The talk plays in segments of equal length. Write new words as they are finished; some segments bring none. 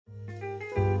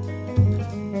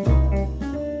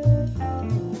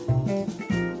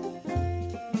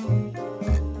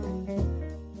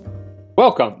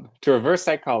Welcome to Reverse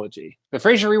Psychology, the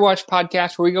Frasier Rewatch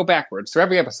podcast where we go backwards through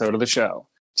every episode of the show.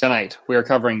 Tonight, we are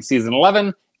covering Season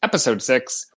 11, Episode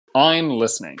 6, I'm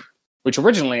Listening, which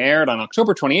originally aired on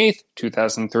October 28th,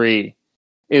 2003.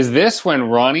 Is this when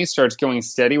Ronnie starts going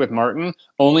steady with Martin,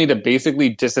 only to basically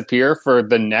disappear for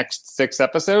the next 6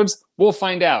 episodes? We'll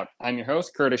find out. I'm your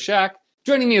host, Curtis Shack.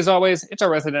 Joining me as always, it's our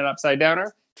resident Upside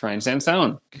Downer, Trine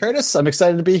Sansone. Curtis, I'm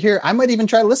excited to be here. I might even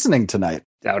try listening tonight.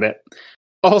 Doubt it.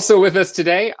 Also with us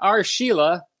today are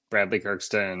Sheila, Bradley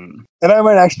Kirkston. And I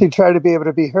might actually try to be able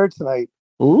to be heard tonight.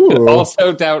 Ooh.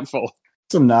 Also doubtful.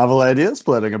 Some novel ideas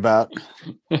floating about.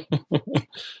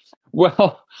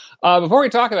 Well, before we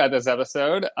talk about this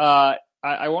episode, I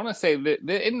want to say that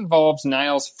it involves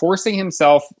Niles forcing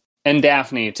himself and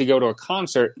Daphne to go to a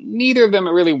concert neither of them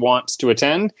really wants to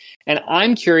attend. And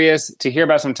I'm curious to hear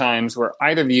about some times where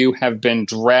either of you have been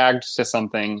dragged to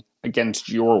something against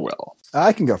your will.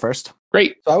 I can go first.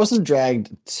 Great. So I wasn't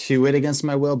dragged to it against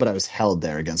my will, but I was held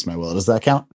there against my will. Does that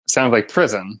count? Sounds like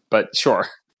prison, but sure.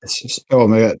 Oh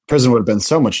my God. Prison would have been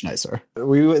so much nicer.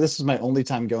 This is my only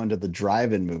time going to the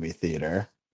drive-in movie theater.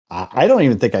 I don't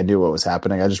even think I knew what was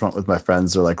happening. I just went with my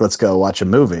friends. They're like, let's go watch a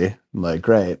movie. I'm like,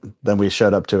 great. Then we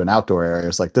showed up to an outdoor area.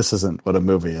 It's like, this isn't what a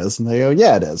movie is. And they go,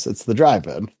 yeah, it is. It's the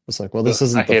drive-in. It's like, well, this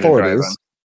isn't the 40s.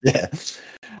 Yeah.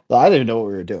 Well, I didn't know what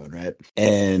we were doing, right?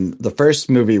 And the first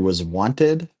movie was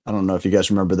Wanted. I don't know if you guys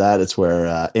remember that. It's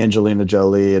where Angelina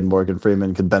Jolie and Morgan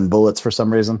Freeman could bend bullets for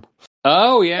some reason.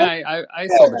 Oh, yeah. I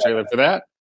saw the trailer for that.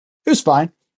 It was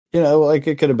fine. You know, like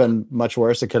it could have been much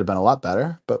worse. It could have been a lot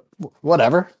better, but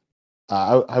whatever.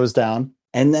 I was down.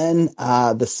 And then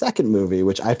the second movie,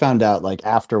 which I found out like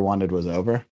after Wanted was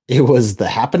over, it was The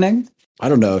Happening. I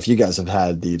don't know if you guys have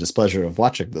had the displeasure of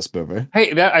watching this movie.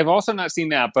 Hey, I've also not seen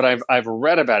that, but I've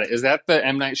read about it. Is that the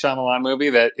M. Night Shyamalan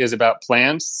movie that is about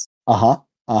plants?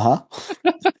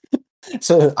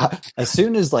 So as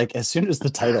soon as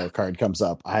the title card comes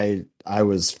up, I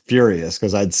was furious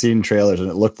because I'd seen trailers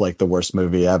and it looked like the worst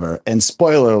movie ever. And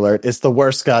spoiler alert, it's the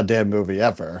worst goddamn movie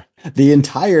ever. The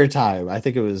entire time, I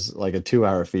think it was like a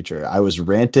 2-hour feature, I was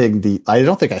ranting. I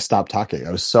don't think I stopped talking.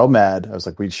 I was so mad. I was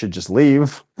like, we should just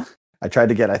leave. I tried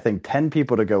to get, I think, 10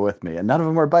 people to go with me, and none of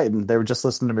them were biting. They were just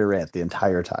listening to me rant the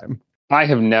entire time. I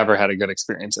have never had a good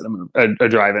experience at a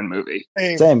drive-in movie.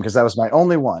 Same, because that was my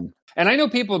only one. And I know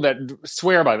people that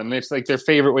swear by them. It's like their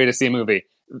favorite way to see a movie.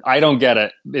 I don't get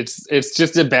it. It's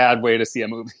just a bad way to see a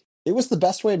movie. It was the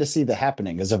best way to see The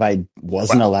Happening, because if I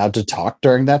wasn't allowed to talk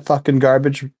during that fucking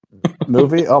garbage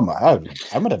movie, oh my God,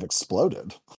 I would have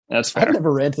exploded. That's fair. I've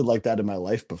never ranted like that in my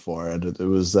life before, and it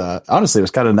was honestly, it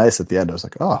was kind of nice at the end. I was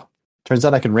like, oh, turns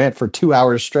out I can rant for 2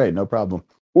 hours straight, no problem.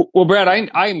 Well, Brad,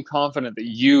 I'm confident that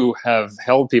you have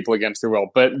held people against their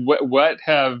will, but what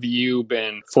have you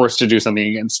been forced to do something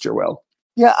against your will?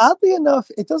 Yeah, oddly enough,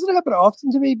 it doesn't happen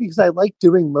often to me because I like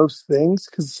doing most things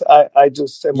because I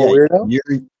just am a weirdo.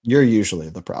 You're usually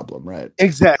the problem, right?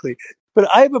 Exactly. But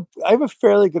I have a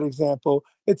fairly good example.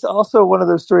 It's also one of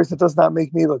those stories that does not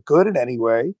make me look good in any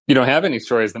way. You don't have any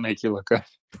stories that make you look good.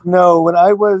 No, when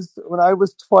I was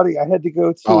 20, I had to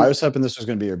go to. Oh, I was hoping this was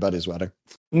going to be your buddy's wedding.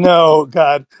 No,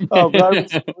 God.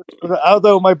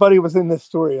 Although my buddy was in this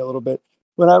story a little bit.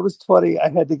 When I was 20, I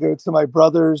had to go to my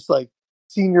brother's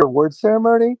senior award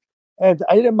ceremony, and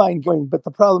I didn't mind going. But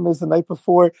the problem is, the night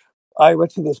before, I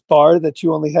went to this bar that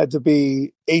you only had to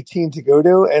be 18 to go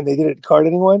to, and they didn't card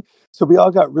anyone. So we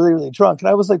all got really, really drunk. And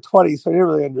I was 20, so I didn't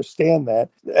really understand that.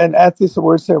 And at this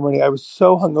award ceremony, I was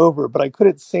so hungover, but I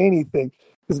couldn't say anything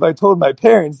because if I told my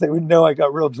parents, they would know I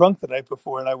got real drunk the night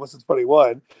before and I wasn't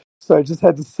 21. So I just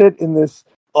had to sit in this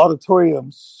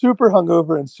auditorium, super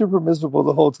hungover and super miserable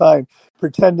the whole time,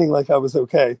 pretending like I was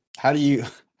okay. How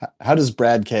does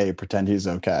Brad K pretend he's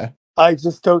okay? I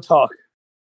just don't talk.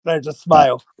 And I just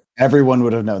smile. Everyone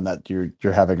would have known that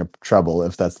you're having a trouble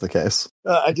if that's the case.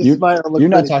 I just smile. And look you're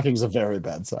not pretty. talking is a very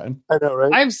bad sign. I know,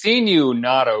 right? I've seen you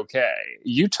not okay.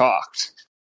 You talked.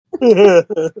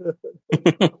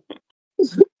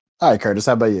 All right, Curtis,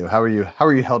 how about you? How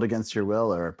are you held against your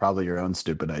will, or probably your own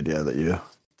stupid idea that you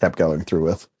kept going through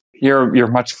with? You're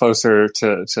much closer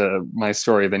to my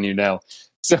story than you know.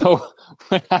 So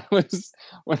when I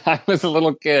was a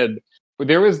little kid,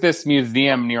 there was this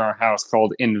museum near our house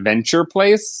called Inventure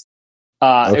Place.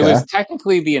 Okay. It was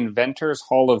technically the Inventors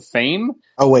Hall of Fame.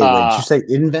 Oh wait, did you say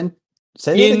invent?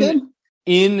 Say it again.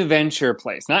 Inventure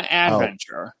Place, not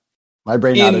Adventure. My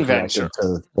brain autocorrected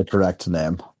to the correct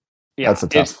name. Yeah, that's a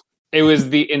tough. It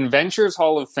was the Inventors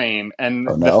Hall of Fame, and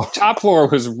the top floor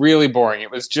was really boring.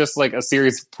 It was just like a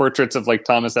series of portraits of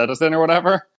Thomas Edison or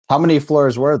whatever. How many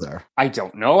floors were there? I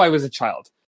don't know. I was a child.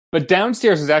 But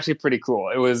downstairs was actually pretty cool.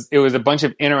 It was a bunch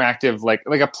of interactive, like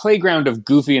a playground of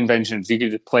goofy inventions you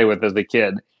could just play with as a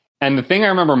kid. And the thing I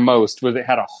remember most was it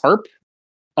had a harp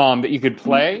that you could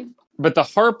play, but the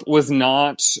harp was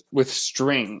not with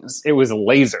strings. It was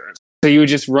lasers. So you would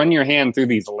just run your hand through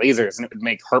these lasers and it would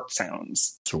make harp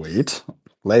sounds. Sweet.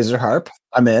 Laser harp.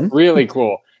 I'm in. Really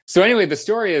cool. So anyway, the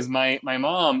story is my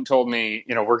mom told me,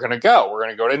 we're going to go. We're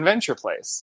going to go to Adventure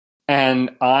Place. And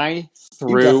I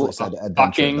threw a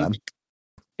fucking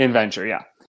adventure, yeah.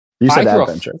 You said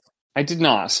adventure. I did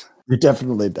not. You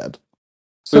definitely did.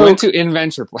 So we went to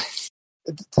Adventure Place.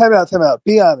 Time out.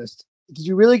 Be honest. Did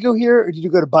you really go here, or did you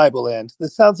go to Bible Land?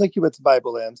 This sounds like you went to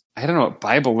Bible Land. I don't know what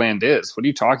Bible Land is. What are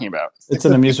you talking about? It's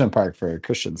an amusement park for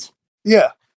Christians. Yeah.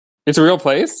 It's a real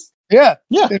place? Yeah.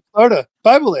 In Florida.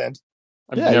 Bible Land.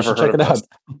 I've never heard of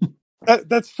it.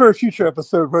 That's for a future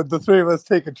episode when the three of us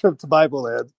take a trip to Bible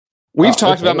Land. We've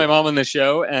talked about my mom on the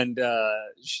show, and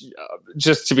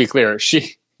just to be clear,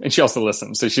 she also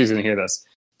listens, so she's going to hear this.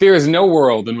 There is no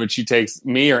world in which she takes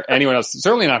me or anyone else,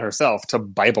 certainly not herself, to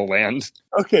Bible Land.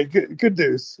 Okay, good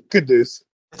news. Good news.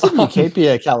 It's in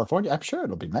Ucapia, California. I'm sure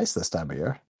it'll be nice this time of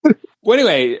year. Well,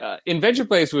 anyway, Adventure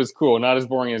Place was cool. Not as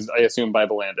boring as I assume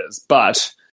Bible Land is.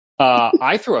 But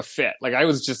I threw a fit. Like, I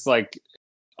was just,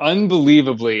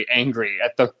 unbelievably angry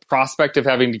at the prospect of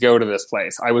having to go to this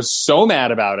place. I was so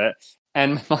mad about it.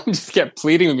 And my mom just kept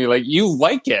pleading with me, like, you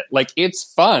like it. Like,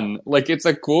 it's fun. Like, it's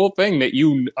a cool thing that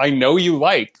I know you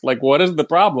like. Like, what is the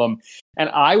problem? And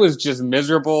I was just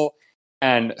miserable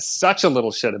and such a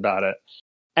little shit about it.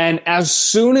 And as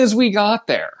soon as we got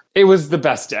there, it was the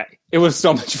best day. It was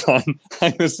so much fun.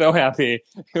 I was so happy.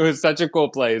 It was such a cool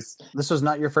place. This was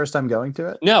not your first time going to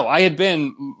it? No, I had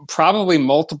been probably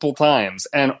multiple times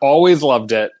and always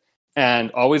loved it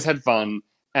and always had fun.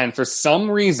 And for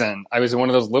some reason, I was in one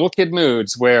of those little kid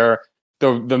moods where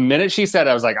the minute she said,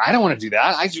 I was like, I don't want to do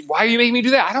that. Why are you making me do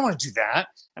that? I don't want to do that.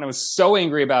 And I was so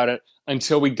angry about it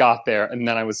until we got there, and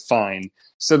then I was fine.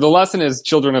 So the lesson is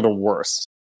children are the worst.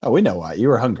 Oh, we know why. You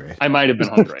were hungry. I might have been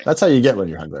hungry. That's how you get when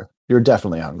you're hungry. You're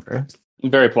definitely hungry.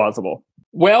 Very plausible.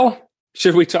 Well,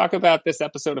 should we talk about this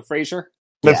episode of Frasier?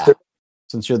 Yeah.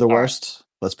 Since you're the worst,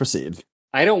 let's proceed.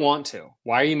 I don't want to.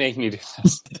 Why are you making me do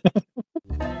this?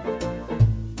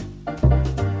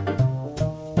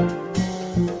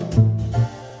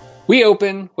 We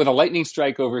open with a lightning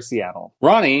strike over Seattle.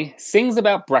 Ronnie sings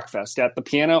about breakfast at the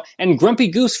piano, and Grumpy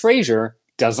Goose Frasier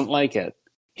doesn't like it.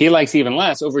 He likes even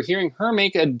less overhearing her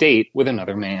make a date with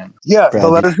another man. Yeah, Brad, the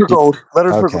letters were gold.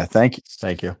 Okay,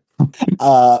 thank you.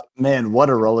 Man, what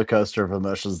a roller coaster of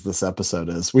emotions this episode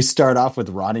is. We start off with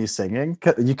Ronnie singing.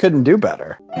 You couldn't do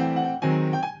better.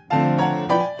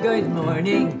 Good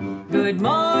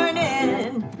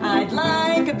morning. I'd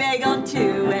like a bagel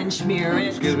too and smear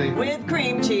it with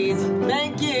cream cheese.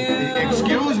 Thank you.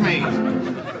 Excuse me.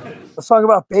 A song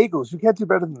about bagels. You can't do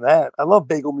better than that. I love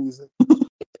bagel music.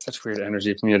 Such weird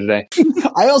energy from you today.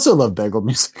 I also love bagel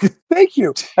music. Thank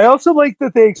you. I also like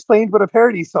that they explained what a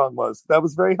parody song was. That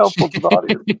was very helpful to the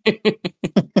audience.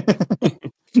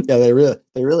 Yeah, they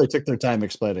really took their time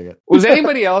explaining it. Was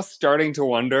anybody else starting to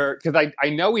wonder? Because I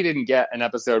know we didn't get an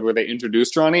episode where they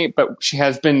introduced Ronnie, but she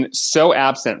has been so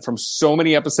absent from so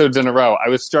many episodes in a row. I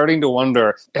was starting to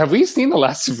wonder, have we seen the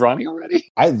last of Ronnie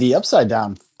already? The Upside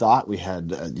Down thought we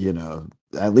had,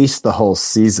 at least the whole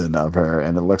season of her,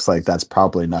 and it looks like that's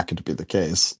probably not going to be the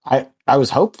case. I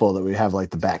was hopeful that we have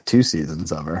the back 2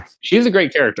 seasons of her. She's a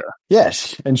great character. Yeah,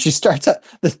 and she starts out,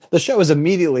 the show is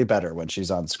immediately better when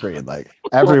she's on screen.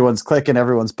 Everyone's clicking,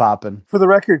 everyone's popping. For the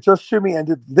record, Just Shimmy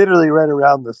ended literally right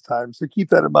around this time, so keep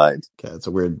that in mind. Okay, it's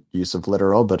a weird use of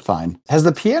literal, but fine. Has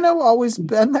the piano always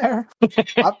been there?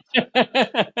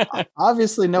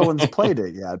 Obviously, no one's played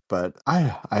it yet, but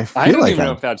I don't even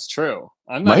know if that's true.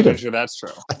 I'm not even sure that's true.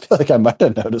 I feel like I might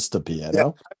have noticed a piano.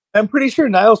 Yeah. I'm pretty sure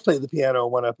Niles played the piano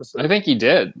in one episode. I think he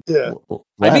did. Yeah.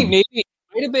 I think maybe it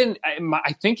might have been,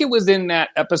 I think it was in that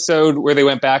episode where they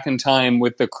went back in time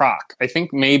with the croc. I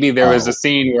think maybe there was a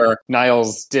scene where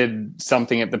Niles did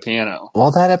something at the piano.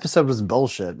 Well, that episode was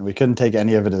bullshit, and we couldn't take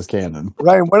any of it as canon.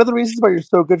 Ryan, one of the reasons why you're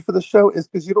so good for the show is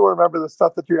because you don't remember the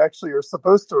stuff that you actually are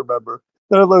supposed to remember.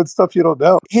 Let alone stuff you don't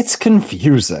know. It's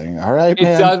confusing, all right,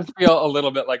 man? It does feel a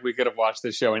little bit like we could have watched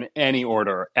the show in any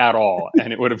order at all,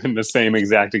 and it would have been the same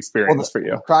exact experience for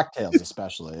you. Croc Tales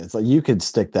especially. It's like you could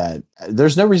stick that.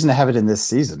 There's no reason to have it in this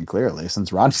season, clearly,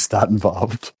 since Ronnie's not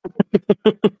involved.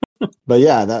 But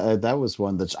yeah, that was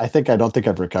one that I don't think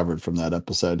I've recovered from that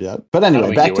episode yet. But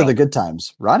anyway, back to the good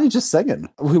times. Ronnie just singing.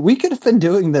 We could have been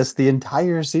doing this the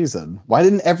entire season. Why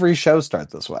didn't every show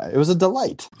start this way? It was a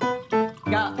delight.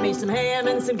 Got me some ham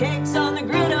and some cakes on the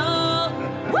griddle.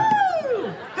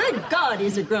 Woo! Good God,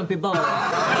 he's a grumpy boy.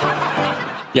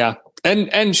 Yeah.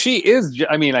 And she is,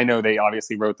 I mean, I know they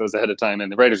obviously wrote those ahead of time in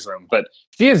the writer's room, but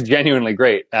she is genuinely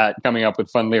great at coming up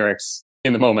with fun lyrics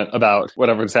in the moment about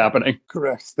whatever's happening.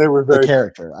 Correct. They were The very.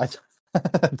 character. I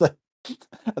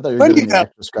thought you were Wendy giving the Malick.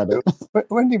 actress credit.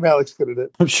 Wendy Malick's good at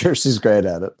it. I'm sure she's great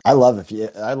at it. I love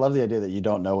the idea that you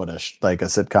don't know what a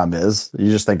sitcom is.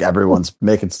 You just think everyone's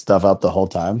making stuff up the whole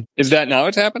time. Is that now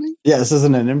what's happening? Yeah, this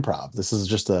isn't an improv. This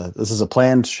is a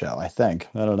planned show, I think.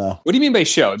 I don't know. What do you mean by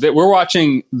show? That we're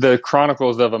watching the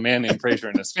chronicles of a man named Fraser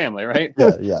and his family, right?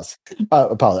 Yeah, yes.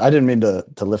 Apologies. I didn't mean to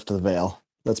lift the veil.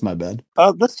 That's my bad.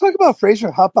 Let's talk about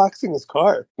Frasier hotboxing his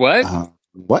car. What?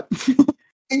 What?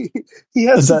 He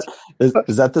has Is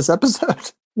that this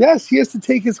episode? Yes, he has to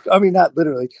take his. I mean, not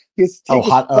literally. He has to take.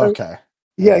 Okay.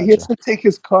 Yeah, Gotcha. he has to take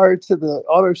his car to the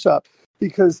auto shop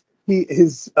because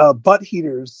his butt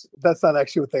heaters. That's not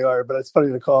actually what they are, but it's funny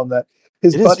to call them that.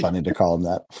 It is funny to call him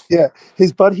that. Yeah,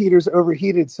 his butt heaters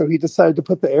overheated, so he decided to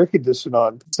put the air conditioner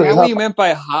on. So Is that what you meant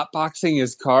by hotboxing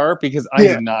his car? Because I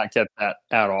did not get that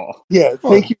at all. Yeah,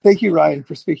 thank you, Ryan,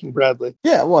 for speaking Bradley.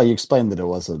 Yeah, well, you explained that it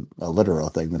wasn't a literal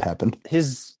thing that happened.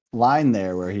 His line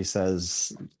there where he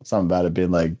says something about it being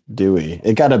like Dewey,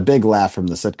 it got a big laugh from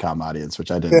the sitcom audience,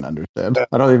 which I didn't understand.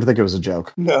 I don't even think it was a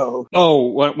joke. No. Oh,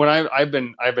 when I've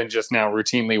been just now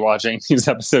routinely watching these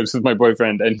episodes with my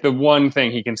boyfriend, and the one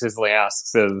thing he consistently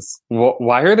asks is,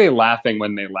 "Why are they laughing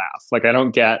when they laugh?" Like I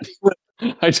don't get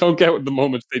the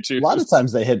moments they choose. A lot of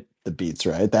times they hit the beats,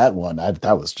 right? That one,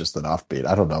 that was just an offbeat.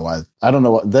 I don't know why. I don't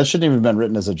know what that shouldn't even have been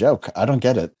written as a joke. I don't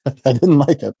get it. I didn't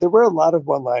like it. There were a lot of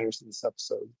one-liners in this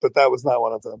episode, but that was not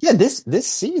one of them. Yeah, this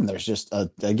scene, there's just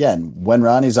again, when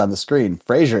Ronnie's on the screen,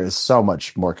 Frasier is so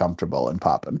much more comfortable and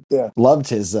popping. Yeah, loved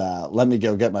his "Let me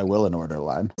go get my will in order"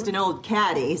 line. Just an old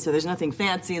caddy, so there's nothing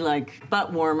fancy like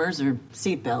butt warmers or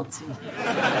seatbelts.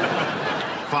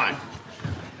 Fine.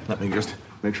 Let me just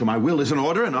make sure my will is in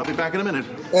order, and I'll be back in a minute.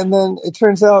 And then it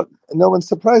turns out, no one's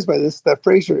surprised by this, that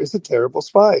Frasier is a terrible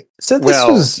spy. So this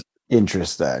was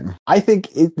interesting. I think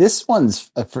this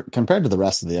one's, compared to the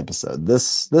rest of the episode,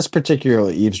 this particular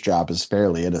eavesdrop is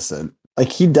fairly innocent.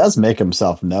 Like, he does make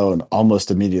himself known almost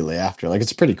immediately after. Like,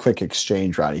 it's a pretty quick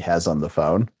exchange Ronnie has on the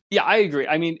phone. Yeah, I agree.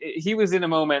 I mean, he was in a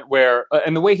moment where,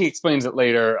 and the way he explains it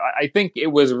later, I think it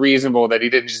was reasonable that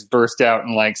he didn't just burst out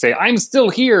and like say, "I'm still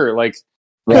here." Like,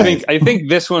 right. I think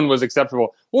this one was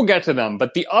acceptable. We'll get to them,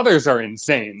 but the others are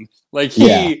insane. Like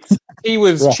he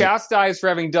was chastised for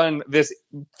having done this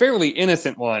fairly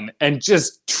innocent one and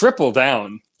just triple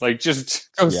down. Like just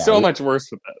so much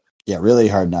worse with it. Yeah, really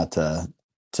hard not to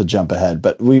jump ahead,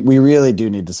 but we really do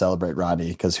need to celebrate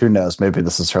Ronnie, because who knows, maybe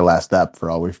this is her last step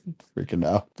for all we freaking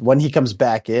know. When he comes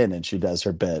back in and she does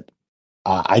her bit,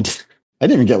 I didn't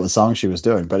even get what song she was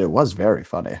doing, but it was very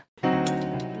funny.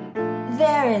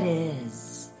 There it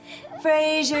is,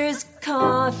 Frasier's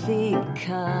coffee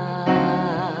cup.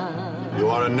 You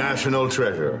are a national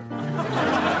treasure.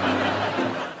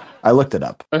 I looked it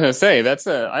up. I was gonna say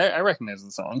I recognize the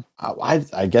song.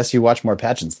 I guess you watch more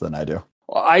pageants than I do.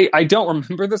 Well, I don't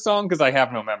remember the song because I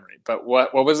have no memory. But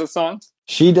what was the song?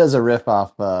 She does a riff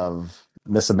off of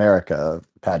Miss America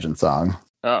pageant song.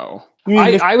 Oh,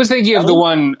 I was thinking of the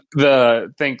one,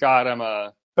 the "Thank God I'm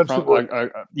a."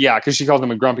 Yeah, because she called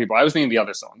him a grumpy boy. I was thinking the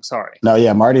other song. Sorry. No,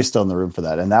 yeah, Marty's still in the room for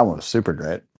that, and that one was super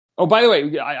great. Oh, by the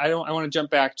way, I want to jump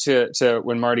back to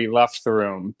when Marty left the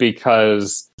room,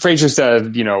 because Frasier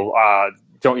said,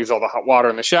 don't use all the hot water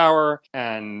in the shower.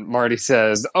 And Marty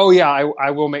says, "Oh, yeah,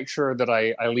 I will make sure that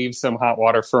I leave some hot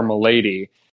water for Milady."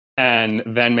 And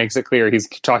then makes it clear he's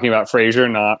talking about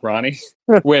Frasier, not Ronnie,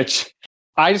 which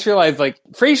I just realized, like,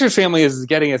 Frasier's family is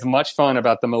getting as much fun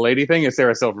about the Milady thing as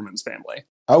Sarah Silverman's family.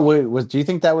 Oh, wait, do you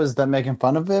think that was them making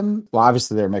fun of him? Well,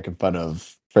 obviously they were making fun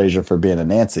of Frasier for being a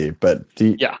Nancy, but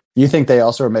you think they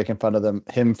also were making fun of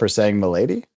him for saying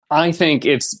Milady? I think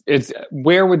it's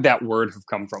where would that word have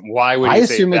come from? Why would you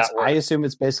say that word? I assume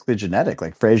it's basically genetic.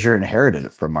 Like Frasier inherited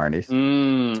it from Marty.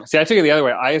 See, I took it the other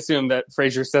way. I assume that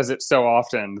Frasier says it so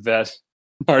often that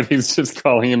Marty's just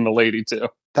calling him Milady too.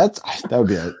 That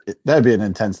would be an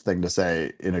intense thing to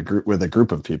say in a group with a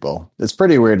group of people. It's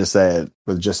pretty weird to say it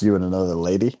with just you and another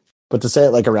lady, but to say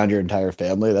it like around your entire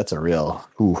family, that's a real.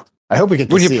 Ooh, I hope we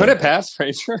get. Would you put it past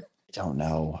Frasier? I don't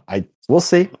know. We'll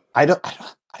see. I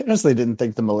honestly didn't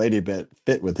think the Milady bit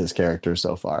fit with his character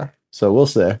so far. So we'll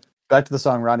see. Back to the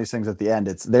song Ronnie sings at the end.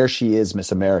 It's "There She Is,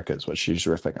 Miss America" is what she's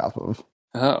riffing off of.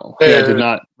 Oh, yeah, I did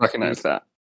not recognize that.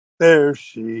 There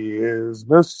she is,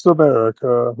 Miss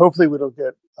America. Hopefully we don't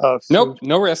get... Nope,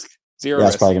 no risk. Zero risk.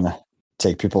 That's probably going to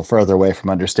take people further away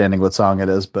from understanding what song it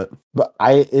is. But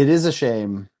it is a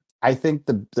shame I think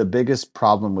the biggest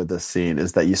problem with this scene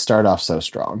is that you start off so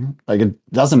strong. Like, it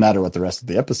doesn't matter what the rest of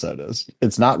the episode is.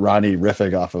 It's not Ronnie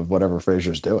riffing off of whatever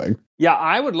Frasier's doing. Yeah,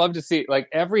 I would love to see, like,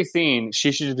 every scene,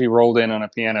 she should just be rolled in on a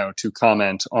piano to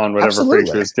comment on whatever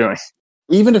Absolutely. Frasier is doing.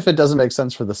 Even if it doesn't make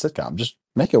sense for the sitcom, just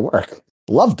make it work.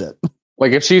 Loved it.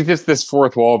 Like, if she's just this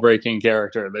fourth wall breaking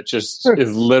character that just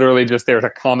is literally just there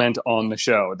to comment on the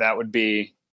show, that would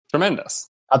be tremendous.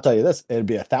 I'll tell you this, it'd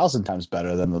be 1,000 times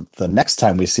better than the next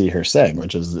time we see her sing,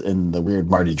 which is in the weird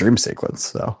Marty dream sequence.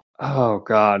 So, oh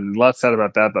God, less said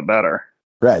about that, the better.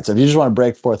 Right. So if you just want to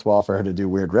break fourth wall for her to do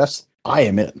weird riffs, I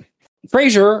am in.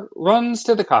 Frasier runs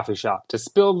to the coffee shop to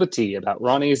spill the tea about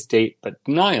Ronnie's date, but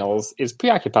Niles is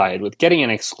preoccupied with getting an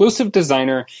exclusive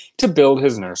designer to build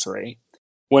his nursery.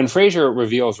 When Frasier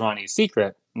reveals Ronnie's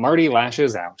secret, Marty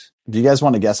lashes out. Do you guys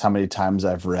want to guess how many times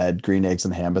I've read Green Eggs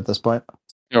and Ham at this point?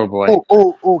 Oh boy.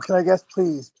 Oh, can I guess,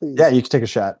 please? Yeah, you can take a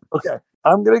shot. Okay.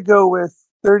 I'm going to go with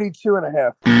 32 and a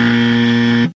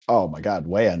half. Oh my God,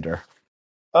 way under.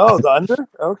 Oh, the under?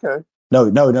 Okay.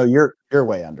 No, you're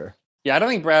way under. Yeah, I don't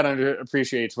think Brad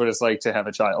appreciates what it's like to have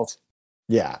a child.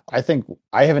 Yeah, I think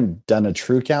I haven't done a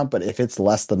true count, but if it's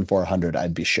less than 400,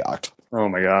 I'd be shocked. Oh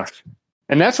my gosh.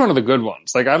 And that's one of the good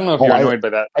ones. Like, I don't know if you're annoyed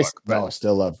by that book. I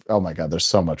still love, oh my God, there's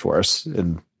so much worse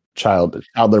in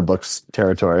toddler books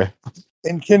territory.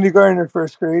 In kindergarten or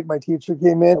first grade, my teacher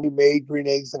came in. We made green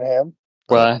eggs and ham.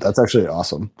 Well, that's actually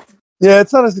awesome. Yeah,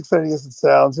 it's not as exciting as it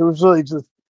sounds. It was really just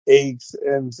eggs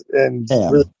and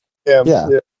ham. Really ham.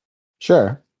 Yeah,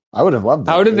 sure. I would have loved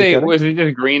it. How did they? Was it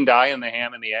just green dye in the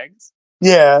ham and the eggs?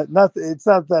 Yeah, it's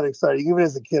not that exciting. Even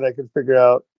as a kid, I could figure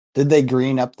out. Did they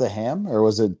green up the ham, or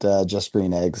was it just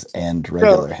green eggs and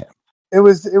regular ham? It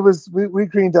was. We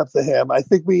greened up the ham. I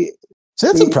think we. So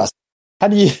that's impressive. How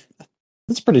do you?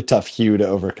 That's a pretty tough hue to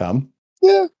overcome.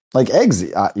 Yeah, like eggs,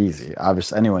 easy.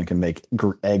 Obviously, anyone can make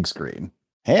eggs green.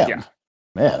 Ham,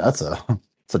 man, that's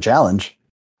a challenge.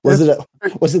 Was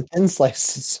it thin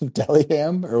slices of deli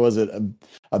ham, or was it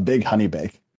a big honey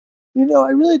bake? You know,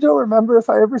 I really don't remember. If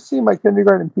I ever see my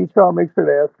kindergarten teacher, I'll make sure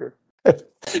to ask her.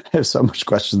 I have so much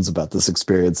questions about this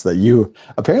experience that you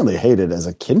apparently hated as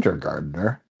a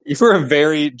kindergartner. You were a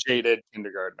very jaded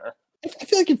kindergartner. I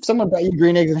feel like if someone brought you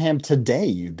green eggs and ham today,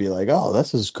 you'd be like, "Oh,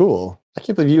 this is cool." I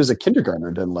can't believe you as a kindergartner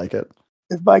didn't like it.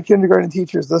 If my kindergarten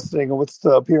teacher is listening and wants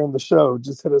to appear on the show,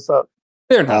 just hit us up.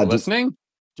 They're not listening.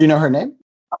 Do you know her name?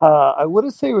 I would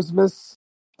have said it was Miss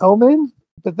Hellman,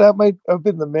 but that might have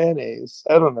been the mayonnaise.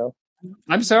 I don't know.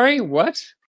 I'm sorry, what?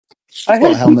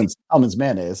 Hellman's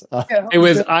mayonnaise. It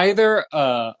was either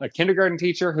a kindergarten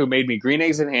teacher who made me green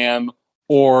eggs and ham,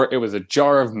 or it was a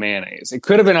jar of mayonnaise. It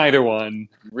could have been either one.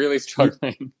 Really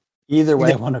struggling. Either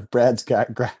way, one of Brad's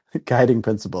guiding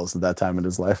principles at that time in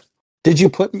his life. Did you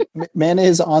put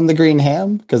mayonnaise on the green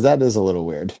ham? Because that is a little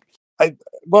weird.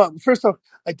 Well, first off,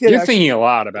 I did. You're thinking a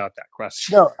lot about that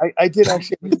question. No, I did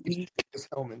actually Miss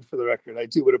Hellman for the record. I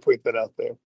do want to point that out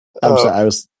there. I'm sorry, I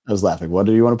was laughing. What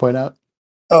do you want to point out?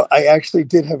 Oh, I actually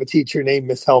did have a teacher named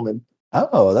Miss Hellman.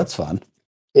 Oh, that's fun.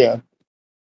 Yeah.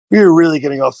 We were really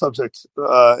getting off subject.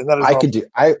 And that is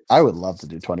I would love to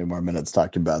do 20 more minutes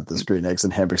talking about this green eggs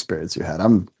and ham experience you had.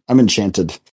 I'm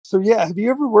enchanted. So yeah, have you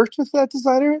ever worked with that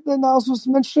designer that Niles was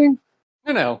mentioning?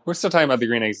 No, we're still talking about the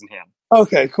green eggs and ham.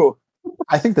 Okay, cool.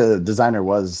 I think the designer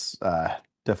was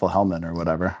Diffel Hellman or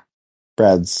whatever.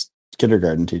 Brad's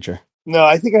kindergarten teacher. No,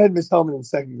 I think I had Miss Hellman in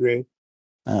second grade.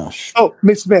 Oh,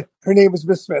 Miss Smith. Her name was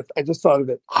Miss Smith. I just thought of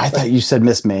it. I thought you said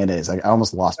Miss Mayonnaise. I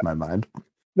almost lost my mind.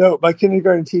 No, my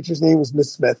kindergarten teacher's name was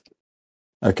Miss Smith.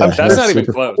 Okay. That's not even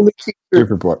close.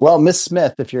 Super bored. Well, Miss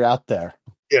Smith, if you're out there.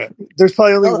 Yeah, there's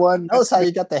probably only one. Tell us how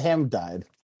you got the ham dyed.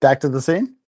 Back to the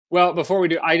scene? Well, before we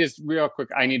do, real quick,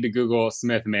 I need to Google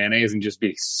Smith mayonnaise and just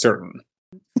be certain.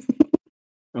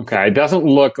 Okay, it doesn't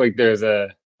look like there's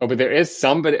but there is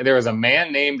somebody. There was a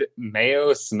man named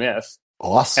Mayo Smith.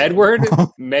 Awesome. Edward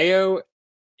Mayo,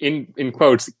 in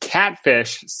quotes,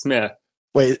 Catfish Smith.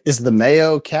 Wait, is the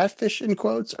Mayo catfish in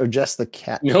quotes or just the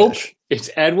catfish? Nope. It's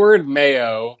Edward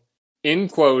Mayo, in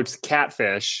quotes,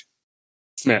 Catfish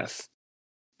Smith.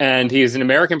 And he's an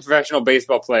American professional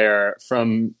baseball player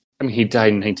he died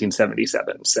in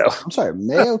 1977. So I'm sorry,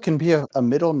 Mayo can be a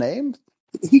middle name?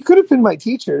 He could have been my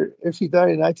teacher if he died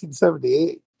in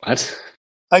 1978. What?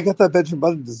 I got that Benjamin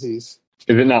Button disease.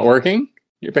 Is it not working?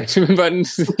 Your Benjamin Button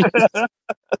disease?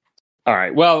 All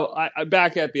right. Well, I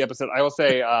back at the episode. I will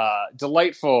say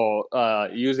delightful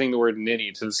using the word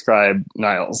ninny to describe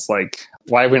Niles. Like,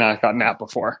 why have we not gotten that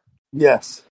before?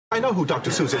 Yes. I know who Dr.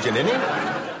 Seuss is, you ninny.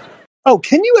 Oh,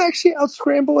 can you actually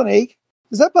out-scramble an egg?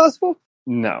 Is that possible?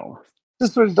 No.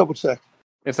 Just want to double check.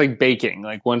 It's like baking.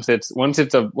 Like once it's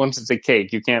a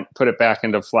cake, you can't put it back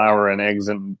into flour and eggs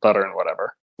and butter and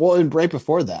whatever. Well, and right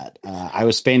before that, I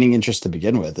was feigning interest to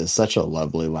begin with is such a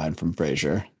lovely line from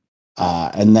Frasier.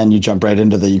 And then you jump right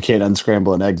into the you can't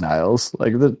unscramble an egg, Niles.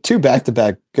 Like the two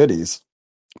back-to-back goodies.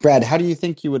 Brad, how do you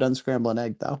think you would unscramble an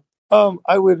egg, though?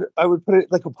 I would put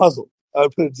it like a puzzle. I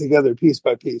would put it together piece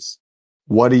by piece.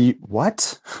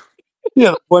 What?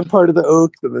 Yeah, one part of the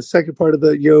oak, then the second part of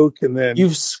the yolk, and then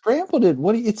You've scrambled it.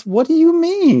 What do you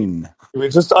mean? we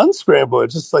just unscramble it.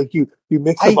 Just like you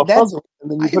mix up a puzzle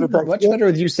and then you put it back much together. better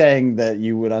with you saying that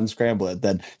you would unscramble it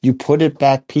than you put it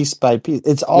back piece by piece.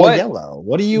 It's all What? yellow.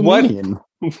 What do you What? mean?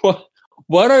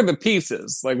 What are the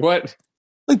pieces? Like what?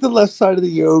 Like the left side of the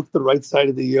yolk, the right side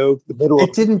of the yolk, the middle.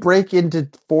 It didn't break into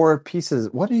 4 pieces.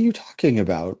 What are you talking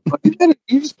about?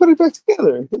 You just put it back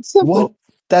together. It's simple. What?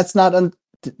 That's not.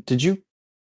 Did you?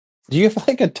 Do you have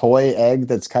like a toy egg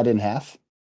that's cut in half?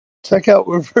 Check out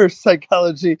Reverse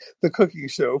Psychology, the cooking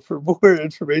show, for more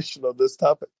information on this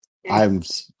topic. I'm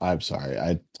sorry.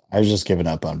 I was just giving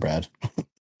up on Brad.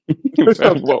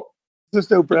 Whoa. There's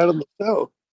no Brad on the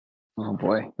show. Oh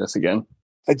boy, this again.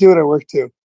 I do it at work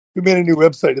too. We made a new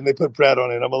website and they put Brad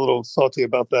on it. I'm a little salty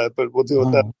about that, but we'll deal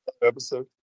with that in another episode.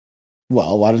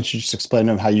 Well, why don't you just explain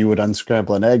to him how you would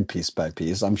unscramble an egg piece by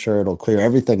piece? I'm sure it'll clear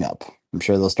everything up. I'm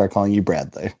sure they'll start calling you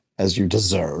Bradley, as you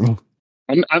deserve.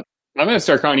 I'm going to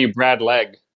start calling you Brad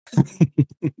Leg.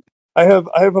 I have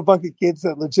a bunch of kids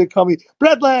that legit call me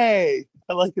Bradley.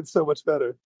 I like it so much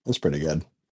better. That's pretty good.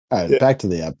 All right, back to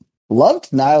the app.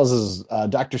 Loved Niles'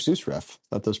 Dr. Seuss riff.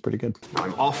 Thought that was pretty good.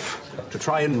 I'm off to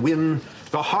try and win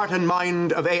the heart and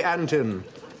mind of A. Anton.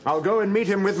 I'll go and meet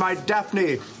him with my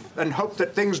Daphne and hope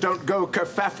that things don't go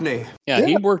kerfafney. Yeah,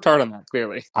 he worked hard on that,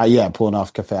 clearly. Pulling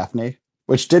off kerfafney,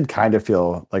 which did kind of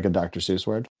feel like a Dr. Seuss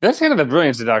word. That's kind of the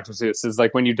brilliance of Dr. Seuss, is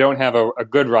like when you don't have a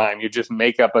good rhyme, you just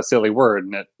make up a silly word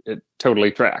and it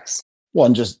totally tracks. Well,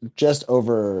 and just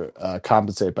over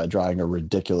compensate by drawing a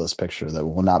ridiculous picture that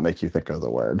will not make you think of the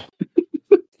word.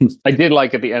 I did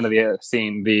like at the end of the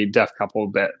scene the deaf couple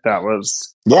bit. That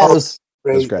was it was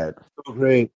great. great. Oh,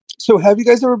 great. So have you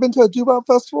guys ever been to a doo-wop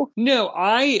festival? No,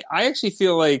 I actually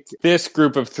feel like this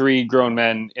group of 3 grown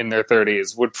men in their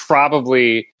 30s would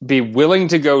probably be willing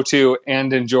to go to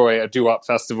and enjoy a doo-wop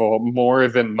festival more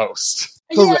than most.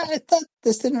 Yeah, I thought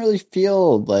this didn't really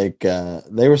feel like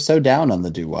they were so down on the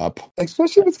doo-wop.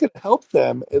 Especially if it's going to help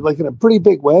them like in a pretty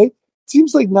big way.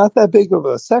 Seems like not that big of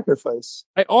a sacrifice.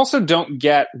 I also don't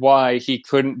get why he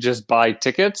couldn't just buy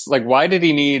tickets. Like, why did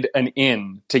he need an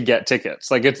inn to get tickets?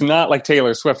 Like, it's not like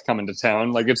Taylor Swift coming to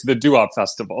town. Like, it's the doo-wop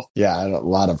festival. Yeah, a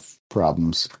lot of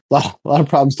problems. A lot of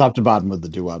problems top to bottom with the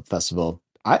doo-wop festival.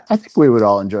 I think we would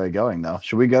all enjoy going, though.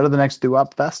 Should we go to the next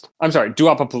doo-wop fest? I'm sorry,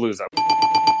 doo-wop-a-palooza.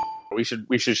 We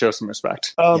should show some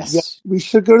respect. Yes. Yeah, we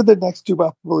should go to the next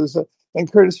doo-wop-a-palooza. And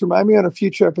Curtis, remind me on a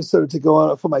future episode to go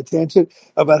on for my tangent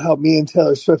about how me and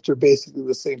Taylor Swift are basically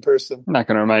the same person. I'm not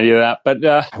going to remind you of that, but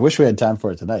I wish we had time for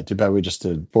it tonight. Too bad we just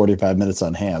did 45 minutes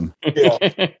on Ham. Yeah.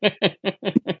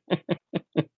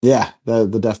 Yeah, the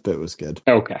deaf bit was good.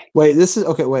 Okay.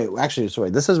 Actually, sorry.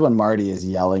 This is when Marty is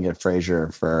yelling at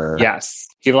Frasier for... Yes.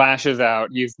 He lashes out.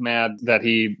 He's mad that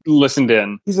he listened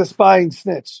in. He's a spying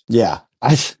snitch. Yeah.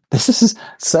 This is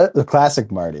the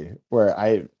classic Marty, where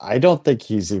I don't think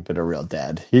he's even a real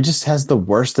dad. He just has the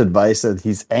worst advice, and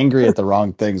he's angry at the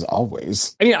wrong things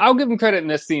always. I mean, I'll give him credit in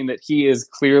this scene that he is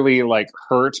clearly like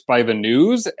hurt by the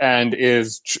news and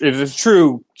is a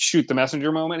true shoot the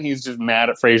messenger moment. He's just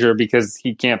mad at Frasier because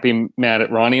he can't be mad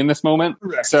at Ronnie in this moment.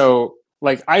 Correct. So,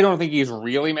 like, I don't think he's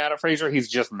really mad at Frasier. He's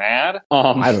just mad.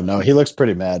 I don't know. He looks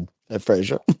pretty mad at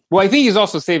Frasier. Well, I think he's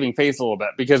also saving face a little bit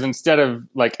because instead of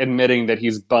like admitting that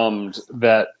he's bummed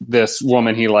that this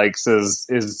woman he likes is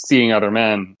seeing other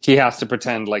men, he has to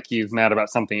pretend like he's mad about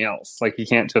something else. Like he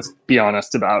can't just be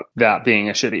honest about that being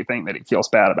a shitty thing that he feels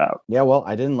bad about. Yeah, well,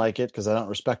 I didn't like it because I don't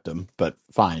respect him, but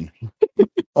fine.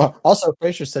 Also,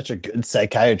 Frasier's such a good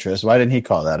psychiatrist. Why didn't he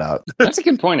call that out? That's a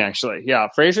good point, actually. Yeah,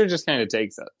 Frasier just kind of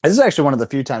takes it. This is actually one of the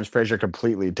few times Frasier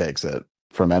completely takes it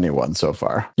from anyone so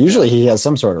far. Usually he has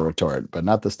some sort of retort, but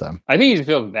not this time. I think he just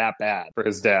feels that bad for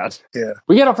his dad. Yeah.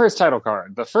 We get our first title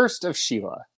card, the first of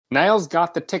Sheila. Niles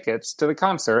got the tickets to the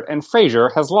concert, and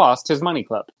Frasier has lost his money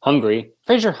clip. Hungry,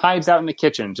 Frasier hides out in the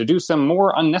kitchen to do some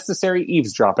more unnecessary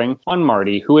eavesdropping on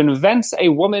Marty, who invents a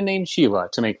woman named Sheila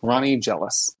to make Ronnie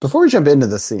jealous. Before we jump into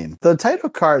the scene, the title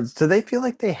cards, do they feel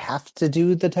like they have to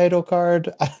do the title card?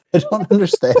 I don't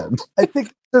understand. I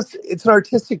think it's an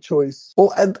artistic choice.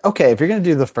 Well, okay, if you're going to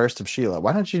do the first of Sheila,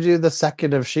 why don't you do the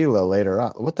second of Sheila later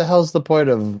on? What the hell's the point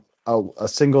of a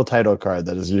single title card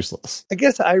that is useless. I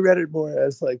guess I read it more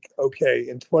as like, okay,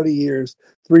 in 20 years,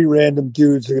 3 random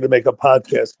dudes are going to make a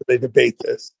podcast where they debate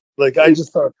this. Like, I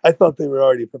thought they were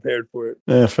already prepared for it.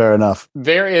 Yeah, fair enough.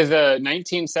 There is a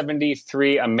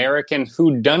 1973 American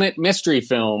whodunit mystery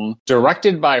film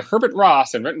directed by Herbert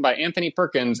Ross and written by Anthony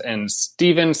Perkins and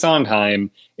Stephen Sondheim.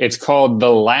 It's called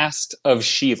The Last of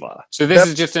Sheila. So this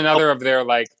is just another of their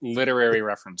like literary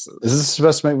references. Is this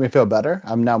supposed to make me feel better?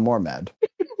 I'm now more mad.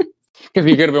 Because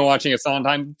you could have been watching a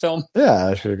Sondheim film. Yeah,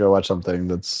 I should go watch something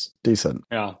that's decent.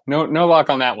 Yeah, no luck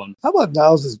on that one. How about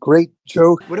Niles' great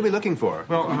joke? What are we looking for?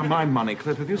 Well, my money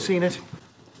clip. Have you seen it?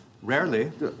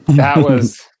 Rarely. That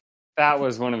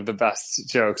was one of the best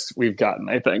jokes we've gotten,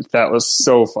 I think. That was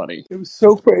so funny. It was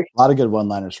so great. A lot of good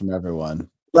one-liners from everyone.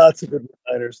 Lots of good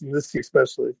liners, and this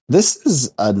especially. This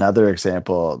is another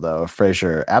example, though, of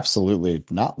Frasier absolutely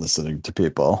not listening to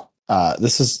people.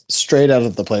 This is straight out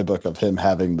of the playbook of him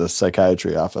having the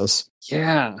psychiatry office.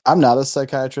 Yeah. I'm not a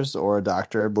psychiatrist or a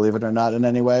doctor, believe it or not, in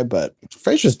any way, but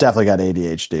Frasier's definitely got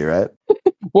ADHD, right?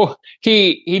 Well,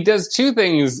 he does two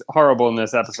things horrible in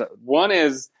this episode. One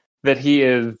is that he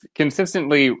is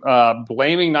consistently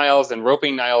blaming Niles and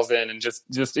roping Niles in and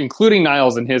just including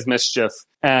Niles in his mischief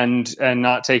and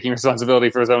not taking responsibility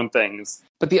for his own things.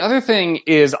 But the other thing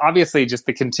is obviously just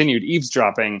the continued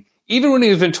eavesdropping. Even when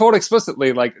he's been told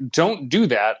explicitly, like, don't do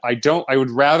that. I would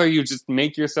rather you just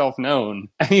make yourself known.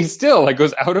 And he still like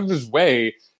goes out of his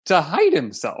way to hide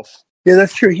himself. Yeah,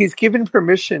 that's true. He's given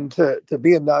permission to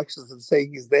be obnoxious and say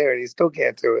he's there, and he still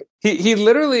can't do it. He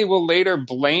literally will later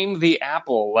blame the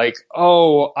apple, like,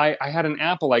 oh, I had an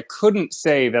apple. I couldn't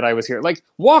say that I was here. Like,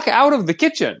 walk out of the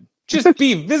kitchen. Just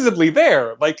be visibly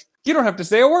there. Like, you don't have to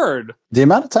say a word. The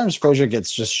amount of times Frasier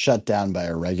gets just shut down by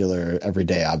a regular,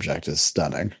 everyday object is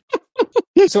stunning.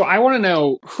 So I want to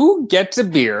know who gets a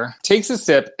beer, takes a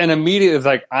sip, and immediately is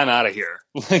like, I'm out of here.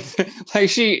 Like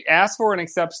she asks for and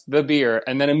accepts the beer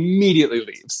and then immediately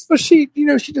leaves. But she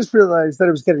just realized that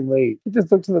it was getting late. She just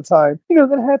looked at the time.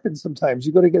 That happens sometimes.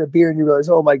 You go to get a beer and you realize,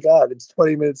 oh my God, it's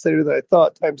 20 minutes later than I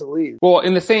thought. Time to leave. Well,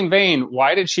 in the same vein,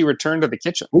 why did she return to the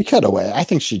kitchen? We cut away. I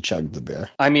think she chugged the beer.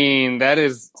 I mean, that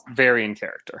is very in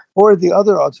character. Or the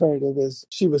other alternative is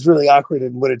she was really awkward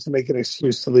and wanted to make an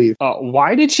excuse to leave.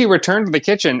 Why did she return to the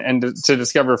kitchen and to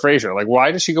discover Frasier? Like,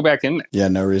 why did she go back in there? Yeah,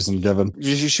 no reason given.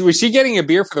 Was she getting a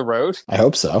beer for the road? I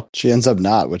hope so. She ends up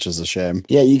not, which is a shame.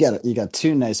 Yeah, you got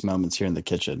two nice moments here in the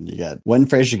kitchen. You got when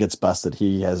Frasier gets busted,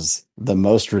 he has the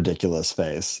most ridiculous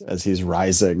face as he's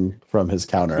rising from his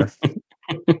counter.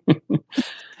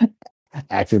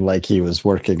 Acting like he was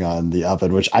working on the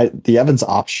oven, the oven's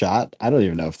off shot. I don't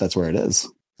even know if that's where it is.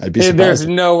 I'd be surprised. There's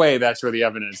no way that's where the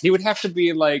oven is. He would have to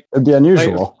be like... It'd be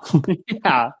unusual.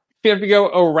 Yeah. You have to go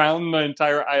around the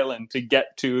entire island to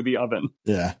get to the oven.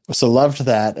 Yeah. So loved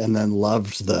that, and then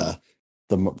loved the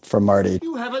from Marty.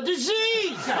 You have a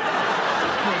disease!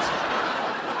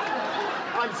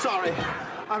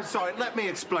 I'm sorry. Let me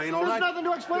explain, all There's right? nothing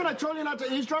to explain. I told you not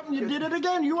to eavesdrop and you did it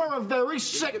again. You are a very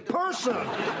sick person.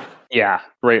 Yeah,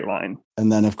 great line.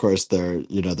 And then, of course, they're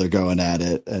going at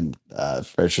it, and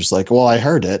Frasier's like, well, I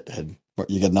heard it. And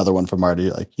you get another one from Marty,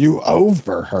 like, you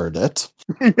overheard it.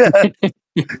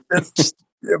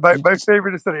 My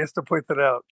favorite is that he has to point that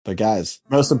out. But guys,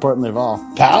 most importantly of all,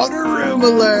 powder room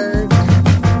alert!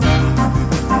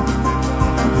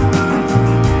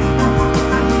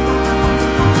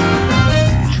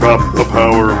 Drop the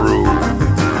power room.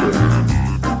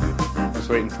 I was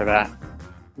waiting for that.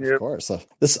 Yep. Of course.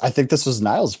 I think this was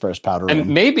Niles' first powder room. And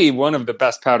maybe one of the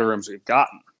best powder rooms we've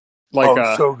gotten.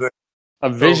 Like so good. A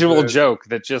visual joke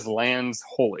that just lands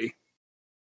wholly.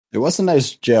 It was a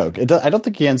nice joke. I don't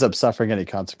think he ends up suffering any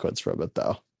consequence from it,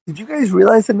 though. Did you guys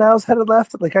realize that Niles had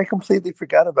left? Like, I completely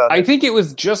forgot about it. I think it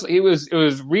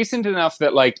was recent enough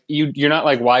that like you're not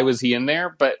like, why was he in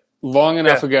there? But long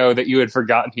enough ago that you had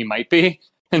forgotten he might be.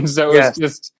 And so it's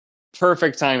just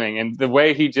perfect timing. And the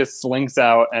way he just slinks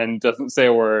out and doesn't say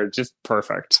a word, just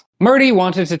perfect. Marty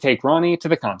wanted to take Ronnie to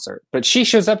the concert, but she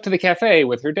shows up to the cafe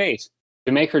with her date.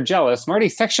 To make her jealous, Marty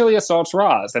sexually assaults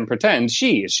Roz and pretends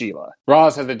she is Sheila.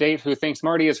 Roz has a date who thinks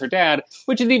Marty is her dad,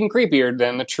 which is even creepier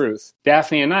than the truth.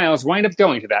 Daphne and Niles wind up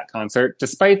going to that concert,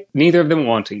 despite neither of them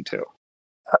wanting to.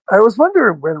 I was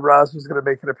wondering when Roz was going to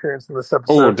make an appearance in this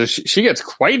episode. Oh, she gets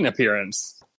quite an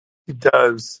appearance.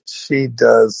 She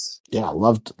does. Yeah,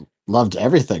 loved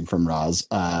everything from Roz.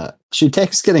 She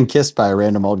takes getting kissed by a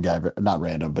random old guy, not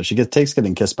random, but takes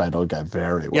getting kissed by an old guy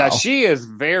very well. Yeah, she is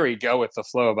very go with the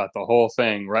flow about the whole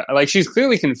thing, right? Like, she's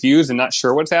clearly confused and not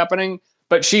sure what's happening,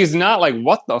 but she's not like,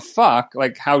 what the fuck?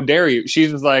 Like, how dare you?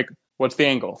 She's just like, what's the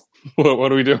angle?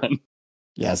 What are we doing?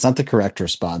 Yeah, it's not the correct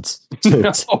response.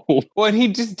 No, when he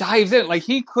just dives in, like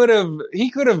he could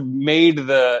have made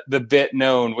the bit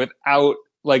known without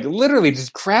like literally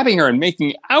just grabbing her and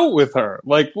making out with her.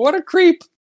 Like what a creep.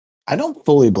 I don't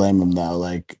fully blame him though.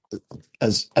 Like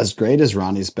as great as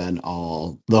Ronnie's been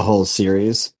all the whole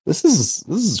series, this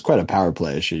is quite a power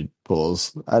play she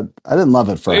pulls. I didn't love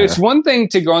it for her. It's one thing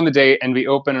to go on the date and be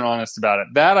open and honest about it.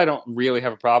 That I don't really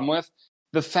have a problem with.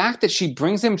 The fact that she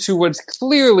brings him to what's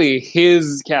clearly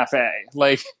his cafe,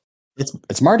 like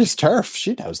it's Marty's turf.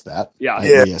 She knows that. Yeah. I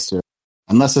assume.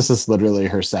 Unless this is literally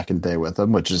her second day with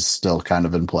him, which is still kind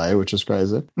of in play, which is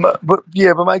crazy. But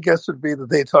my guess would be that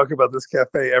they talk about this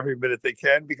cafe every minute they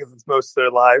can because it's most of their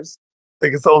lives.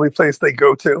 Like it's the only place they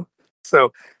go to.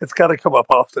 So it's got to come up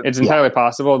often. It's entirely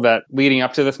possible that leading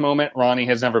up to this moment, Ronnie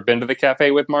has never been to the cafe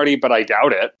with Marty, but I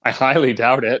doubt it. I highly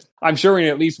doubt it. I'm sure in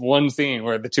at least one scene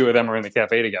where the two of them are in the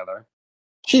cafe together.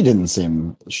 She didn't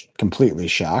seem completely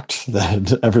shocked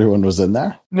that everyone was in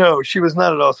there. No, she was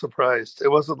not at all surprised. It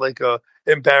wasn't like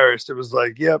embarrassed. It was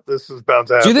like, yep, this is bound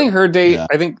to happen. Do you think her date? Yeah.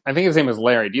 I think his name was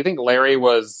Larry. Do you think Larry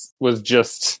was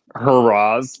just her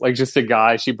Roz, like just a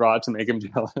guy she brought to make him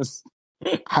jealous?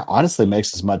 Honestly,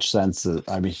 makes as much sense.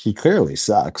 I mean, he clearly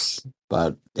sucks,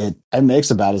 but it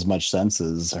makes about as much sense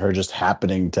as her just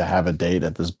happening to have a date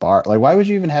at this bar. Like, why would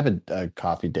you even have a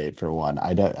coffee date for one?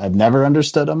 I've never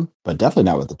understood him, but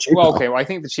definitely not with the cheapo. Well, okay. Well, I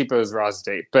think the cheapo is Roz's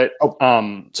date, but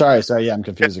sorry. Yeah, I'm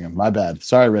confusing him. My bad.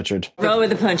 Sorry, Richard. Roll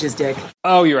with the punches, Dick.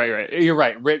 Oh, you're right. You're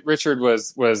right. Richard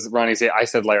was Ronnie's date. I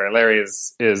said Larry. Larry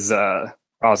is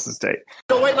Roz's date.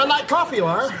 Don't wait on that coffee, you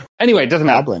are. Anyway, it doesn't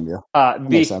matter. I'll blame you.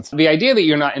 Makes sense. The idea that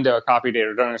you're not into a coffee date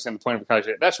or don't understand the point of a coffee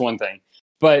date, that's one thing.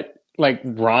 But like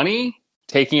Ronnie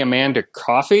taking a man to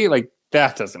coffee, like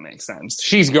that doesn't make sense.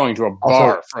 She's going to a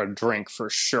bar for a drink for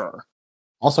sure.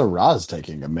 Also, Roz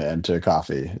taking a man to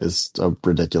coffee is a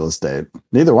ridiculous date.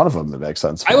 Neither one of them that makes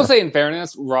sense. I will say, in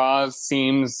fairness, Roz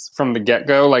seems from the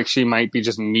get-go like she might be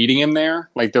just meeting him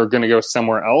there, like they're going to go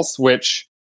somewhere else, which...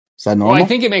 Is that normal? Well, I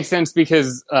think it makes sense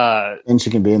because... and she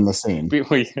can be in the scene.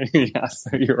 Yes,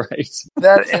 you're right.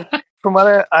 That, from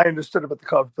what I understood about the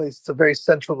coffee place, it's a very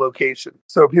central location,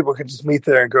 so people can just meet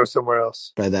there and go somewhere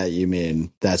else. By that, you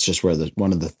mean that's just where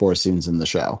one of the 4 scenes in the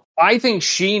show. I think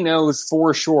she knows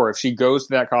for sure if she goes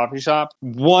to that coffee shop,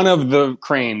 one of the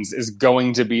Cranes is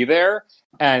going to be there.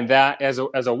 And that, as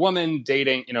a woman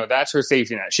dating, that's her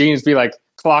safety net. She needs to be like,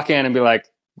 clock in and be like,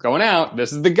 going out,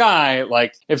 this is the guy.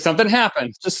 Like, if something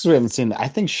happens. Just because we haven't seen it, I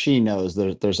think she knows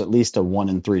there's at least a 1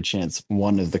 in 3 chance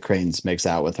one of the Cranes makes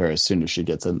out with her as soon as she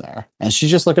gets in there. And she's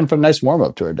just looking for a nice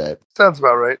warm-up to her date. Sounds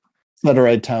about right. It's not the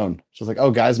right tone. She's like, oh,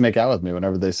 guys make out with me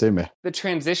whenever they see me. The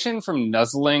transition from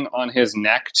nuzzling on his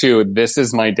neck to this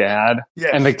is my dad.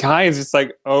 Yes. And the guy is just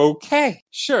like, okay,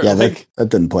 sure. Yeah, that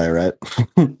didn't play right.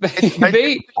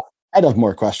 I'd have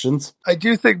more questions. I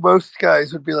do think most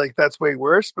guys would be like, that's way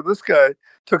worse, but this guy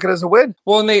took it as a win.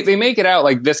 Well, and they make it out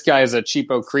like this guy is a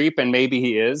cheapo creep, and maybe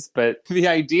he is, but the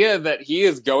idea that he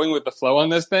is going with the flow on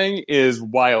this thing is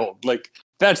wild. Like,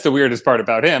 that's the weirdest part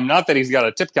about him. Not that he's got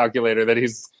a tip calculator that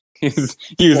he's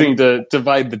using to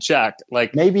divide the check.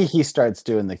 Like, maybe he starts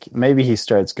going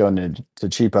into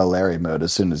cheapo Larry mode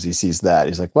as soon as he sees that.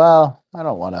 He's like, well, I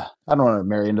don't want to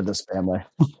marry into this family.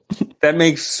 That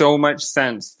makes so much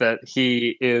sense that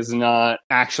he is not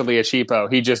actually a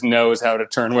cheapo. He just knows how to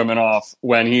turn women off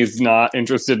when he's not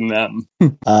interested in them.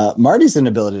 Marty's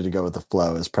inability to go with the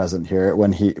flow is present here.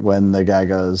 When the guy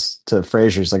goes to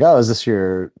Frasier, he's like, oh, is this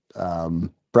your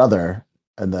brother?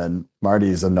 And then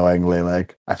Marty's annoyingly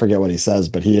like, I forget what he says,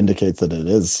 but he indicates that it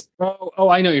is. Oh,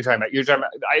 I know what you're talking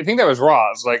about. I think that was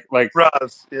Roz. Like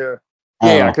Roz, yeah.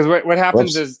 Yeah, because what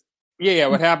happens is,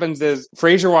 what happens is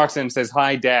Frasier walks in and says,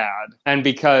 hi, Dad. And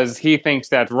because he thinks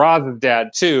that's Roz's dad,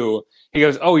 too, he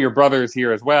goes, oh, your brother's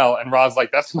here as well. And Roz's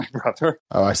like, that's my brother.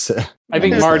 Oh, I see. I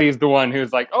think Marty's the one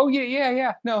who's like, oh,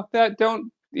 yeah. No,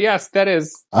 yes, that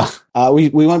is. We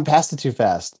went past it too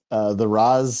fast. The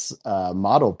Roz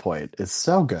model point is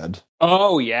so good.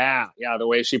 Oh, yeah. Yeah, the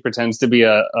way she pretends to be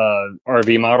a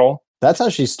RV model. That's how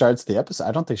she starts the episode.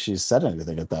 I don't think she's said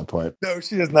anything at that point. No,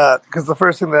 she is not, because the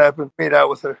first thing that happened made out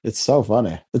with her. It's so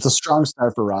funny. It's a strong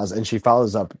start for Roz, and she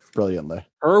follows up brilliantly.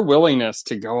 Her willingness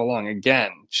to go along again,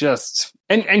 just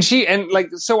and like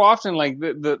so often, like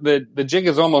the jig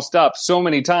is almost up so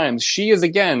many times. She is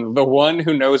again the one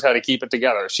who knows how to keep it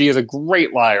together. She is a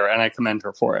great liar, and I commend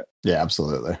her for it. Yeah,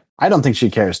 absolutely. I don't think she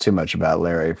cares too much about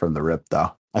Larry from the rip,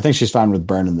 though. I think she's fine with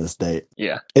burning this date.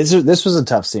 Yeah. This was a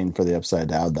tough scene for the Upside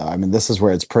Down, though. I mean, this is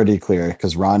where it's pretty clear,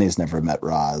 because Ronnie's never met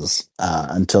Roz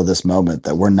until this moment,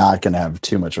 that we're not going to have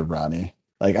too much of Ronnie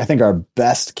Like, I think our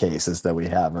best case is that we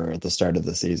have her at the start of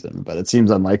the season, but it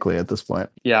seems unlikely at this point.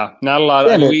 Yeah, not a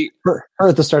lot. And her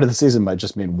at the start of the season might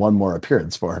just mean one more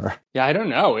appearance for her. Yeah, I don't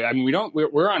know. I mean,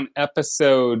 we're on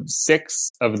episode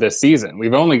 6 of this season.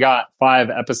 We've only got 5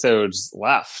 episodes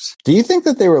left. Do you think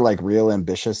that they were like real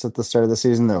ambitious at the start of the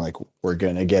season? They're like, we're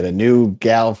going to get a new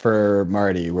gal for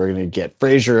Marty. We're going to get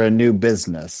Frasier a new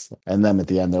business. And then at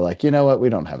the end, they're like, you know what? We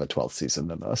don't have a 12th season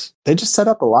in us. They just set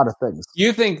up a lot of things.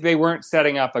 You think they weren't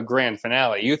setting up a grand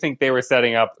finale. You think they were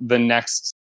setting up the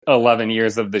next 11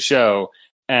 years of the show,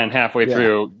 and halfway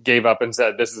through gave up and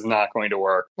said, this is not going to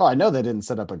work. Well, I know they didn't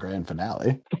set up a grand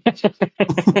finale.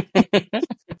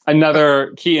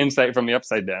 Another key insight from the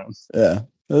Upside Down. Yeah.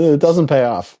 It doesn't pay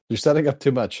off. You're setting up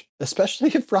too much.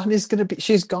 Especially if Ronnie's going to be...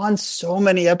 She's gone so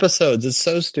many episodes. It's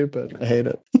so stupid. I hate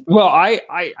it. Well,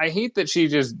 I hate that she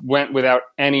just went without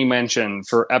any mention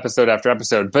for episode after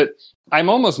episode. But I'm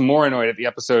almost more annoyed at the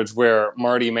episodes where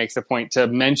Marty makes a point to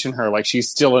mention her like she's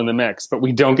still in the mix. But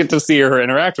we don't get to see her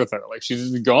interact with her. Like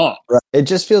she's just gone. Right. It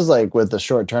just feels like with the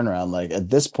short turnaround, like at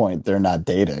this point, they're not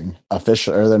dating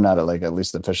officially, or they're not like at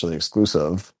least officially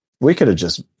exclusive. We could have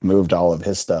just moved all of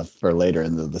his stuff for later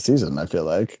in the season, I feel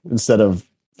like. Instead of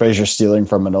Frasier stealing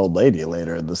from an old lady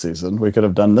later in the season, we could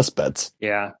have done this bit.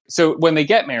 Yeah. So when they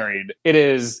get married, it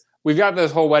is, we've got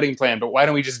this whole wedding plan, but why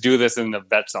don't we just do this in the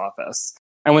vet's office?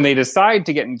 And when they decide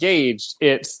to get engaged,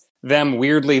 it's them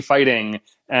weirdly fighting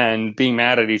and being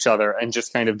mad at each other and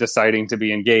just kind of deciding to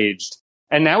be engaged.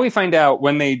 And now we find out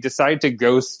when they decide to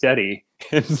go steady,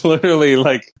 it's literally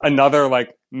like another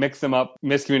like mix them up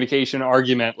miscommunication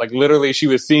argument. Like literally she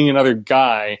was seeing another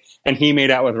guy and he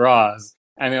made out with Roz.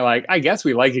 And they're like, I guess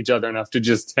we like each other enough to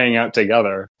just hang out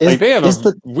together. Like they have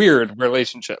a weird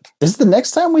relationship. Is the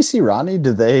next time we see Ronnie,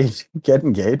 do they get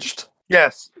engaged?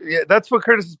 Yes. Yeah, that's what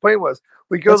Curtis's point was.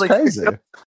 We go That's like crazy.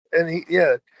 And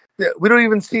we don't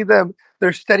even see them,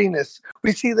 their steadiness.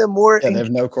 We see them more. Yeah, they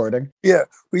have no courting. Yeah,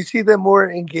 we see them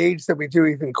more engaged than we do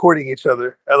even courting each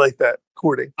other. I like that,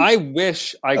 courting. I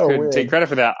wish I could take credit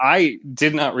for that. I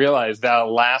did not realize that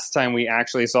last time we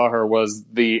actually saw her was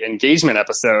the engagement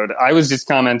episode. I was just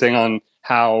commenting on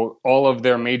how all of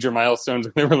their major milestones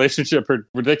in their relationship are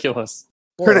ridiculous.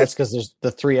 Well, Curtis, that's because there's the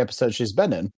 3 episodes she's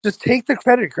been in. just take the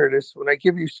credit, Curtis, when I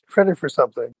give you credit for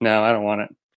something. No, I don't want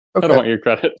it. Okay. I don't want your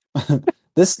credit.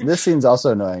 This scene's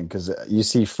also annoying because you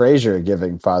see Frasier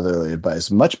giving fatherly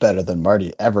advice much better than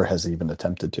Marty ever has even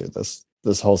attempted to this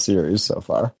whole series so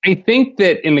far. I think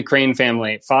that in the Crane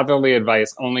family, fatherly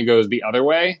advice only goes the other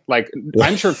way. Like,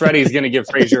 I'm sure Freddie's going to give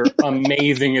Frasier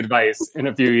amazing advice in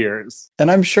a few years. And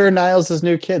I'm sure Niles'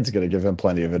 new kid's going to give him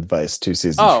plenty of advice 2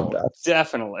 seasons from now.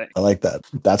 Definitely. I like that.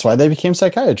 That's why they became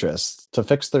psychiatrists, to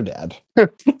fix their dad.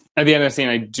 At the end of the scene,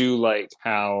 I do like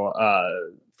how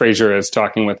Frasier is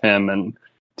talking with him and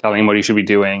telling him what he should be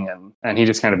doing, and he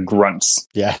just kind of grunts.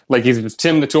 Yeah. Like he's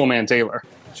Tim the Toolman Taylor.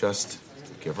 Just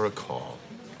give her a call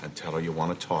and tell her you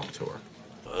want to talk to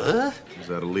her. Is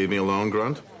that a leave me alone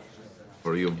grunt?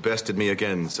 Or you've bested me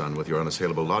again, son, with your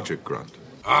unassailable logic grunt?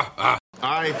 I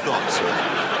thought so.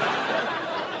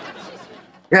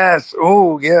 Yes.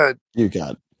 Oh, yeah. You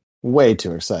got way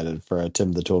too excited for a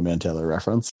Tim the Toolman Taylor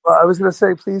reference. Well, I was going to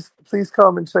say, please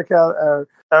come and check out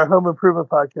our home improvement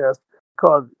podcast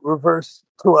called Reverse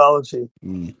Toology.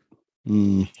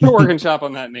 We're working shop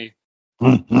on that knee.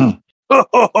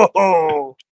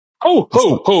 Oh, Ho,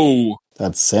 ho, ho.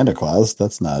 That's Santa Claus.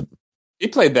 That's not... He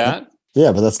played that.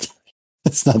 Yeah, but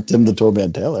that's not Tim the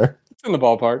Toolman Taylor. It's in the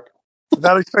ballpark.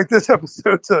 not expect this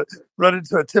episode to run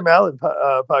into a Tim Allen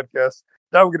podcast.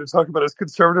 Now we're going to talk about his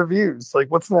conservative views.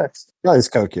 Like, what's next? Oh, his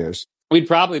Coke years. We'd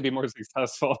probably be more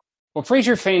successful. Well,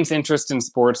 Frasier feigns interest in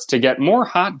sports to get more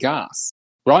hot goss.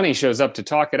 Ronnie shows up to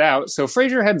talk it out, so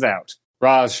Frasier heads out.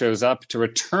 Roz shows up to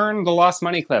return the lost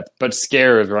money clip, but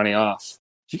scares Ronnie off.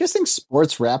 Do you guys think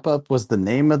Sports Wrap-Up was the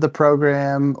name of the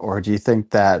program, or do you think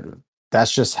that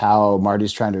that's just how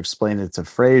Marty's trying to explain it to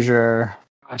Frasier?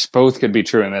 Gosh, both could be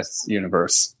true in this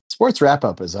universe. Sports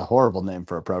Wrap-Up is a horrible name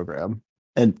for a program.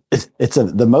 And it's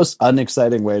the most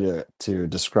unexciting way to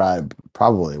describe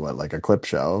probably like a clip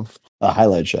show, a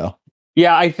highlight show.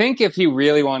 Yeah, I think if he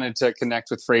really wanted to connect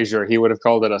with Frasier, he would have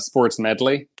called it a sports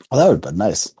medley. Oh, that would have been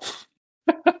nice.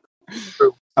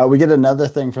 We get another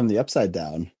thing from the Upside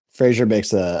Down. Frasier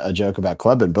makes a joke about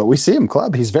clubbing, but we see him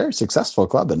club. He's very successful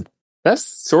clubbing. That's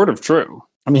sort of true.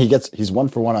 I mean, he's 1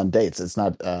 for 1 on dates. It's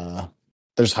not,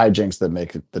 there's hijinks that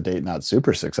make the date not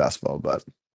super successful, but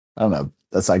I don't know.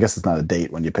 I guess it's not a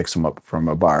date when you pick someone up from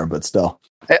a bar, but still.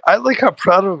 I like how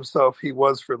proud of himself he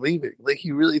was for leaving. Like,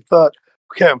 he really thought,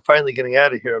 okay, I'm finally getting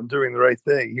out of here. I'm doing the right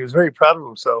thing. He was very proud of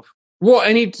himself. Well,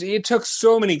 and he took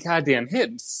so many goddamn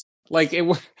hits. Like it.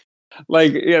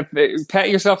 Like, yeah, pat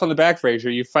yourself on the back,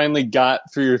 Frasier. You finally got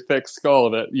through your thick skull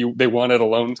of it. They wanted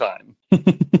alone time.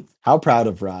 How proud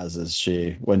of Roz is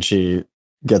she when she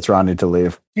gets Ronnie to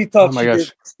leave? She thought Oh my she gosh.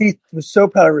 did. She was so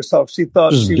proud of herself. She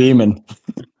thought Just she beaming.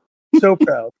 was so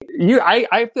proud.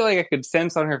 I feel like I could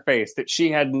sense on her face that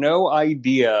she had no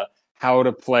idea how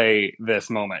to play this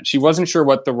moment. She wasn't sure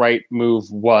what the right move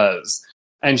was.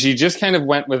 And she just kind of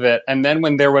went with it. And then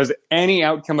when there was any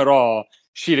outcome at all,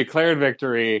 she declared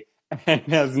victory and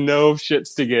has no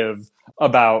shits to give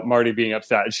about Marty being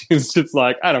upset. She's just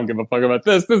like, I don't give a fuck about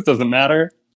this. This doesn't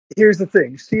matter. Here's the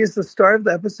thing. She is the star of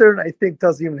the episode, and I think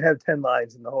doesn't even have 10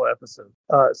 lines in the whole episode.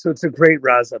 So it's a great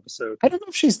Roz episode. I don't know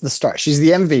if she's the star. She's the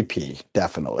MVP,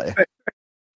 definitely.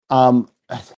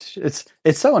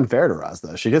 It's so unfair to Roz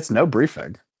though. She gets no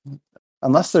briefing.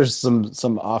 Unless there's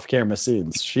some off-camera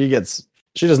scenes. She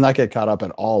does not get caught up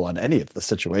at all on any of the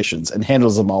situations and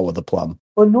handles them all with a plum.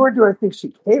 Well, nor do I think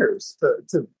she cares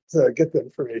to get the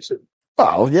information.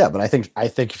 Oh yeah, but I think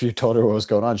if you told her what was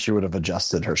going on, she would have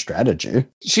adjusted her strategy.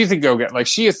 She's a go-getter. Like,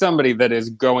 she is somebody that is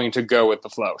going to go with the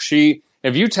flow.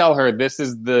 If you tell her this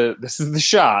is the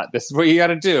shot, this is what you got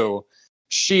to do,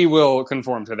 she will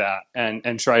conform to that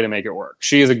and try to make it work.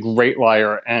 She is a great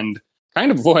liar and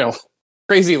kind of loyal,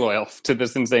 crazy loyal to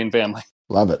this insane family.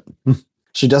 Love it.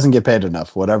 She doesn't get paid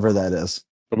enough, whatever that is.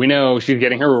 But we know she's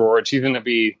getting her reward. She's going to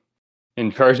be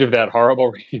in charge of that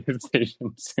horrible radio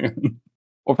station soon.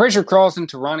 Well, Frasier crawls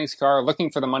into Ronnie's car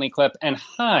looking for the money clip and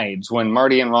hides when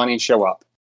Marty and Ronnie show up.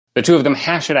 The two of them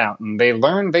hash it out, and they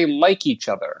learn they like each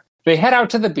other. They head out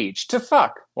to the beach to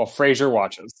fuck while Frasier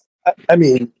watches. I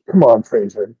mean, come on,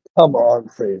 Frasier. Come on,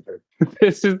 Frasier.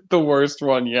 This is the worst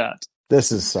one yet.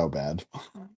 This is so bad.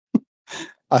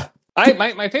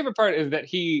 My favorite part is that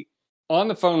he, on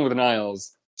the phone with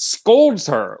Niles, scolds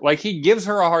her. Like, he gives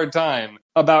her a hard time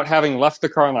about having left the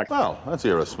car unlocked. Well, that's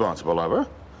irresponsible of her.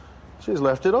 She's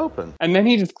left it open. And then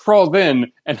he just crawls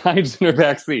in and hides in her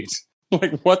back seat.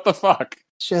 Like, what the fuck?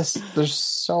 There's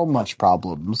so much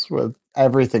problems with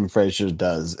everything Frasier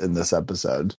does in this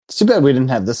episode. It's too bad we didn't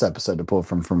have this episode to pull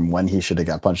from when he should have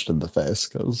got punched in the face.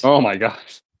 Oh my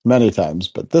gosh. Many times,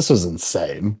 but this was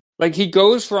insane. Like, he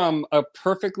goes from a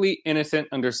perfectly innocent,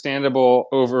 understandable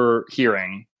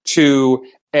overhearing to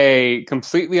a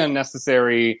completely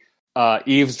unnecessary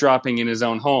eavesdropping in his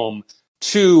own home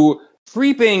to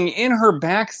creeping in her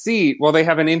back seat while they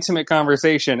have an intimate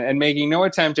conversation and making no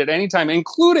attempt at any time,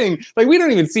 including, like, we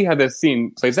don't even see how this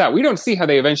scene plays out. We don't see how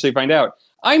they eventually find out.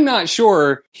 I'm not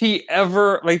sure he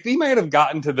might have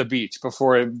gotten to the beach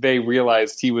before they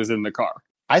realized he was in the car.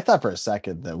 I thought for a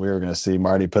second that we were going to see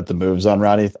Marty put the moves on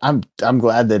Ronnie. I'm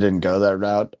glad they didn't go that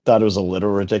route. Thought it was a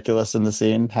little ridiculous in the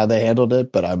scene how they handled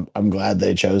it, but I'm glad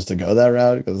they chose to go that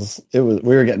route because we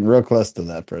were getting real close to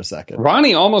that for a second.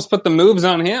 Ronnie almost put the moves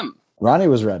on him. Ronnie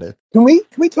was ready. Can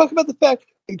we talk about the fact?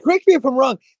 And correct me if I'm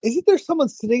wrong. Isn't there someone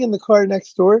sitting in the car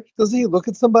next door? Doesn't he look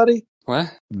at somebody?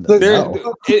 What? No.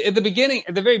 At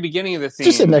the very beginning of the scene,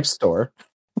 Just sit next door.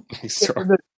 Next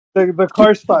door. The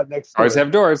car spot next door. Cars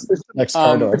have doors. Next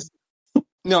car door.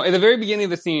 No, at the very beginning of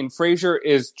the scene, Frasier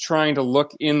is trying to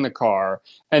look in the car,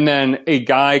 and then a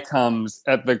guy comes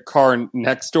at the car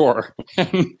next door.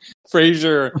 And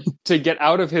Frasier, to get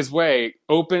out of his way,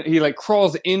 he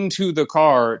crawls into the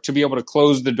car to be able to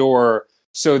close the door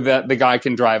so that the guy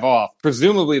can drive off.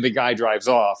 Presumably, the guy drives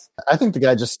off. I think the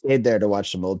guy just stayed there to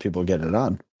watch some old people get it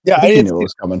on. Yeah, I think he knew what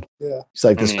was coming. Yeah, he's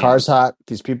like, this car's hot.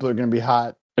 These people are going to be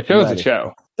hot. The show's a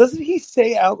show. Doesn't he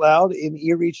say out loud in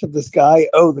ear reach of this guy,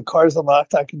 "Oh, the car's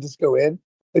unlocked. I can just go in"?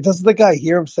 Like, doesn't the guy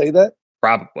hear him say that?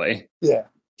 Probably. Yeah.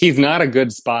 He's not a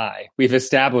good spy. We've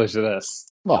established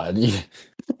this. Well,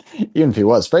 even if he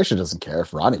was, Frasier doesn't care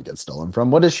if Ronnie gets stolen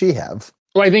from. What does she have?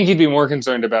 Well, I think he'd be more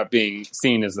concerned about being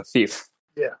seen as a thief.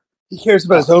 Yeah. He cares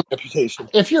about his own reputation.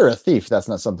 If you're a thief, that's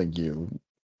not something you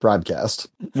broadcast.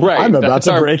 Right. I'm about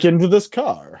to break into this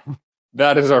car.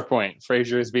 That is our point.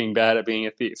 Frasier is being bad at being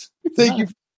a thief. Thank you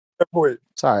for it.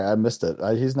 Sorry, I missed it.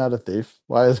 He's not a thief.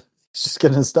 Why is he's just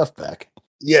getting his stuff back?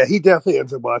 Yeah, he definitely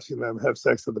ends up watching them have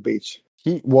sex on the beach.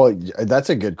 That's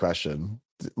a good question.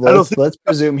 Let's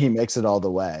presume he makes it all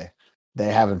the way. They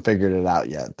haven't figured it out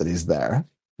yet that he's there.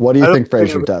 What do you think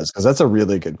Frasier does? Because that's a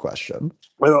really good question.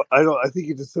 I think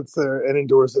he just sits there and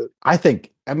endures it.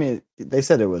 I mean, they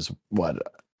said it was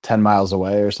 10 miles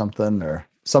away or something, or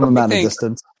some amount of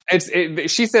distance.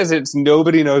 She says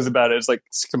nobody knows about it.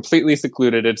 It's completely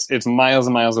secluded. It's miles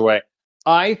and miles away.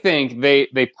 I think they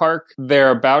park.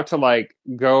 They're about to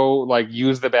go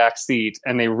use the back seat,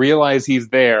 and they realize he's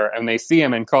there, and they see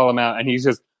him and call him out, and he's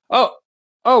just, oh,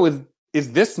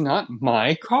 is this not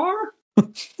my car?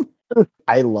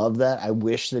 I love that. I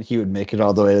wish that he would make it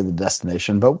all the way to the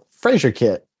destination, but Frasier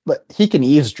can't. But he can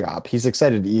eavesdrop. He's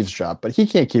excited to eavesdrop, but he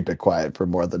can't keep it quiet for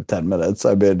more than 10 minutes.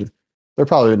 I mean, they're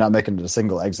probably not making it a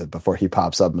single exit before he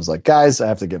pops up and is like, guys, I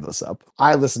have to give this up.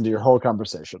 I listened to your whole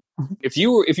conversation. If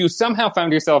you somehow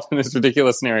found yourself in this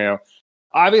ridiculous scenario,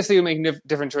 obviously you're making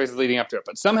different choices leading up to it,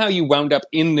 but somehow you wound up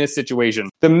in this situation.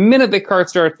 The minute the car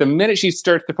starts, the minute she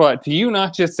starts to pull out, do you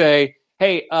not just say,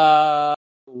 hey,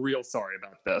 real sorry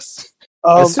about this?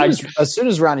 As soon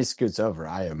as Ronnie scoots over,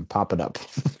 I am popping up.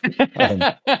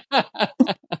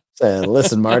 Say,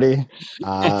 listen, Marty,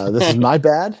 this is my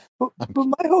bad. But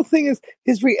my whole thing is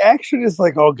his reaction is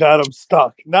like, "Oh God, I'm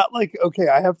stuck." Not like, "Okay,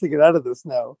 I have to get out of this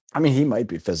now." I mean, he might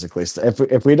be physically stuck.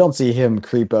 If we don't see him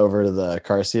creep over to the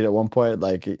car seat at one point,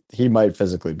 like he might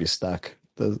physically be stuck.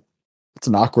 It's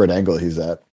an awkward angle he's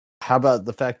at. How about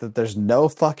the fact that there's no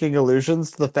fucking allusions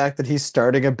to the fact that he's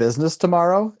starting a business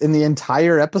tomorrow in the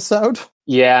entire episode?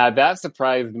 Yeah, that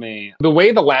surprised me. The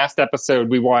way the last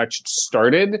episode we watched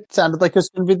started, it sounded like it was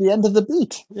going to be the end of the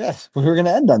beat. Yes, we were going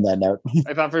to end on that note.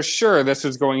 I thought for sure this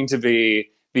was going to be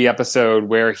the episode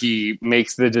where he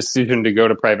makes the decision to go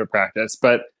to private practice,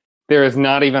 but there is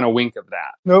not even a wink of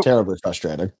that. Nope. Terribly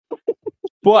frustrating.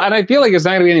 Well, and I feel like it's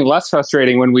not going to be any less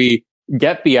frustrating when we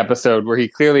get the episode where he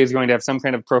clearly is going to have some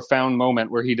kind of profound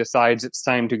moment where he decides it's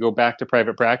time to go back to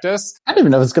private practice. I don't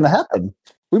even know if it's going to happen.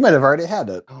 We might have already had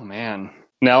it. Oh, man.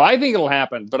 No, I think it'll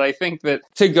happen, but I think that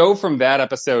to go from that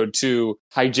episode to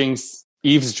hijinks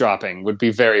eavesdropping would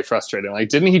be very frustrating. Like,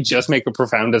 didn't he just make a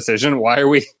profound decision? Why are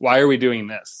we doing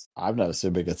this? I'm not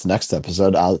assuming it's next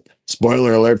episode.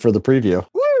 Spoiler alert for the preview.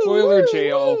 Spoiler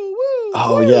jail.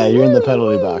 Oh, yeah, you're in the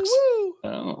penalty box.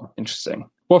 Oh, interesting.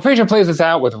 Well, Frasier plays this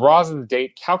out with Roz's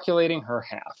date calculating her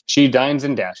half. She dines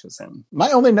and dashes him.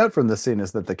 My only note from this scene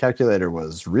is that the calculator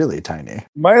was really tiny.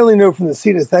 My only note from the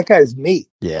scene is that guy's me.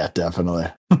 Yeah, definitely.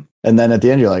 And then at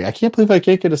the end, you're like, I can't believe I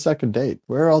can't get a second date.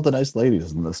 Where are all the nice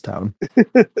ladies in this town?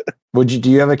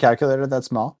 Do you have a calculator that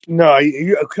small? No, do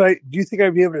you think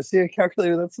I'd be able to see a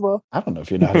calculator that small? I don't know if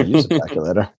you know how to use a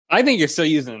calculator. I think you're still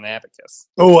using an abacus.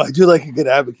 Oh, I do like a good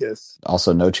abacus.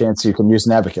 Also, no chance you can use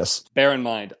an abacus. Bear in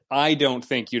mind, I don't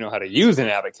think you know how to use an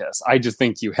abacus. I just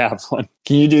think you have one.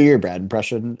 Can you do your Brad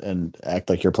impression and act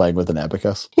like you're playing with an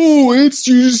abacus? Oh, it's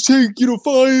you just take,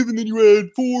 5 and then you add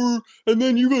 4 and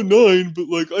then you got 9, but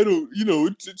I don't,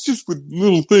 it's just with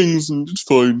little things and it's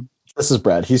fine. This is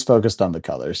Brad. He's focused on the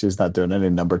colors. He's not doing any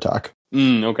number talk.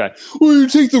 Okay. Well, you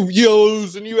take the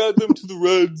yellows and you add them to the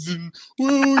reds and,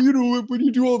 when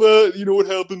you do all that, what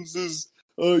happens is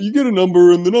you get a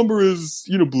number and the number is,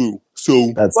 blue.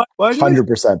 So that's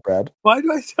 100% Brad. Why do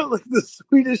I sound like the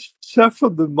Swedish chef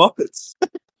from the Muppets?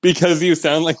 Because you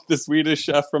sound like the Swedish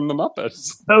chef from the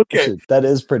Muppets. Okay. That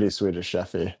is pretty Swedish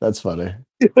chefy. That's funny.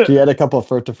 Can you add a couple of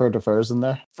furs in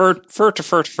there? Fur. I don't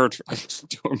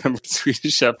remember the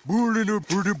Swedish chef.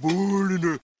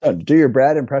 Oh, do your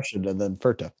Brad impression and then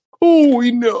Furta. Oh, we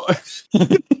know.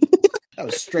 That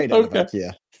was straight out of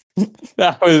IKEA.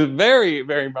 That was very,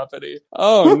 very Muppety.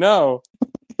 Oh, no.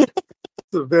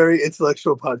 It's a very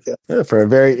intellectual podcast. Yeah, for a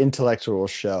very intellectual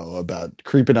show about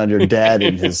creeping on your dad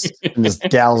in his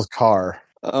gal's car.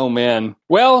 Oh, man.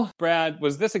 Well, Brad,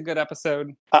 was this a good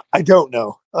episode? I don't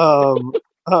know.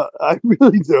 I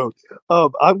really don't.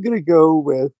 I'm going to go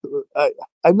with, I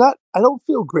don't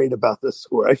feel great about this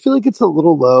score. I feel like it's a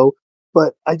little low,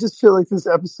 but I just feel like this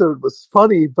episode was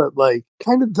funny, but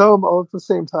kind of dumb all at the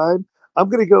same time. I'm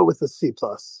going to go with a C+.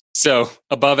 So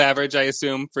above average, I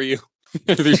assume, for you.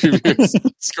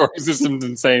 The scoring system's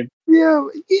insane. Yeah.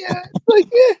 It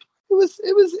was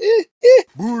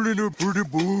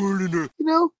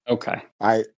Okay.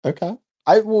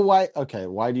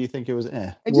 Why do you think it was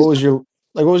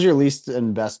what was your least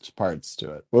and best parts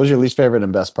to it? What was your least favorite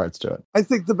and best parts to it? I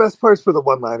think the best parts were the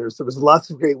one-liners. There was lots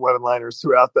of great one-liners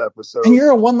throughout the episode. And you're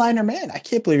a one-liner man. I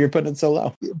can't believe you're putting it so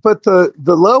low. But the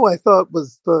low, I thought,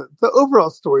 was the overall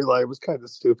storyline was kind of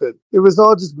stupid. It was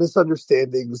all just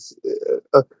misunderstandings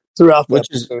throughout the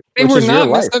episode. They were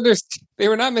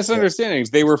not misunderstandings.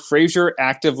 Yeah. They were Frasier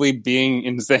actively being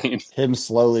insane. Him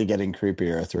slowly getting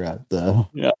creepier throughout the...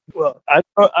 Yeah. Well,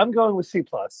 I'm going with C+.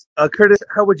 Curtis,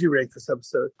 how would you rate this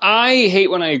episode? I hate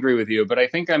when I agree with you, but I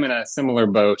think I'm in a similar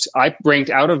boat. I ranked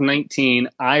out of 19.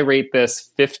 I rate this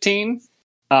 15.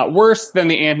 Worse than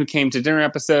the Anne Who Came to Dinner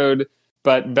episode,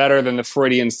 but better than the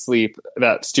Freudian Sleep,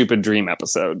 that stupid dream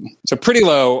episode. So pretty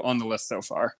low on the list so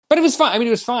far. But it was fine. I mean,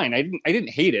 it was fine. I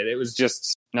didn't hate it. It was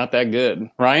just not that good.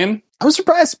 Ryan? I'm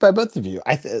surprised by both of you.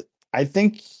 I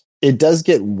think it does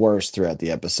get worse throughout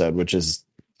the episode, which is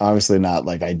obviously not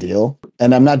ideal.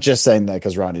 And I'm not just saying that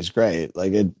because Ronnie's great.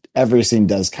 every scene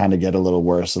does kind of get a little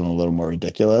worse and a little more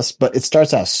ridiculous, but it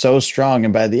starts out so strong,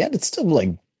 and by the end, it's still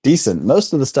like decent.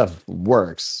 Most of the stuff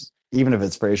works, even if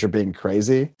it's Frasier being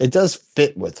crazy. It does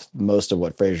fit with most of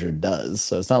what Frasier does.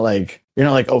 So it's not like you're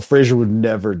not like, oh, Frasier would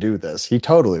never do this. He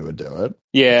totally would do it.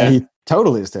 Yeah. And he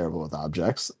totally is terrible with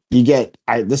objects. You get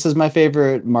this is my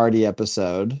favorite Marty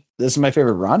episode. This is my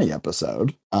favorite Ronnie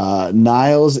episode.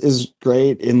 Niles is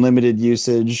great in limited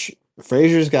usage.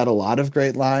 Frasier's got a lot of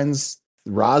great lines.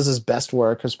 Roz's best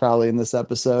work is probably in this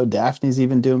episode. Daphne's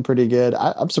even doing pretty good.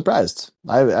 I'm surprised.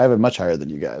 I have it much higher than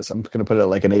you guys. I'm going to put it at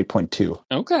like an 8.2.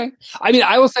 Okay. I mean,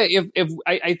 I will say if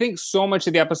I think so much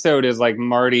of the episode is like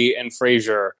Marty and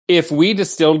Frasier. If we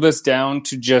distilled this down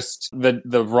to just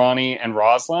the Ronnie and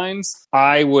Roz lines,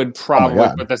 I would probably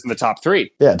put this in the top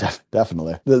 3. Yeah,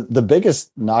 definitely. The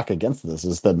biggest knock against this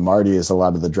is that Marty is a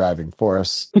lot of the driving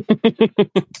force.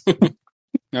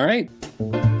 All right.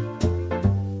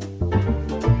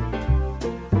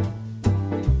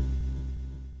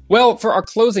 Well, for our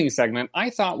closing segment, I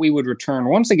thought we would return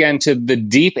once again to the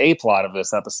deep A-plot of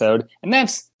this episode, and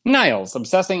that's Niles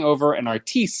obsessing over an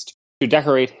artiste to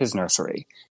decorate his nursery.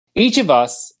 Each of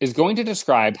us is going to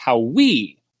describe how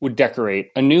we would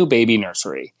decorate a new baby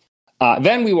nursery.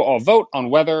 Then we will all vote on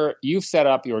whether you've set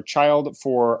up your child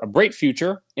for a bright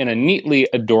future in a neatly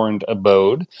adorned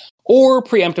abode, or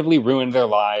preemptively ruined their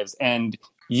lives and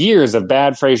years of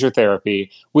bad Frasier therapy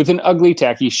with an ugly,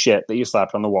 tacky shit that you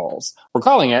slapped on the walls. We're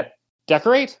calling it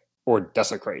Decorate or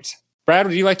Desecrate. Brad,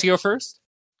 would you like to go first?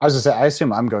 I was going to say, I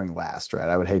assume I'm going last, right?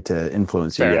 I would hate to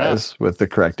influence you guys with the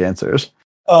correct answers.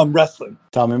 Wrestling.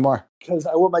 Tell me more. Because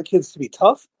I want my kids to be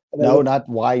tough. No, not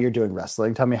why you're doing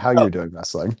wrestling. Tell me how you're doing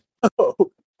wrestling.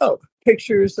 Oh,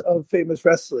 pictures of famous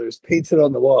wrestlers painted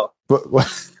on the wall.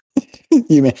 What?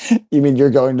 You mean you're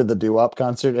going to the doo-wop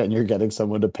concert and you're getting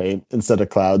someone to paint instead of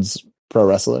Cloud's pro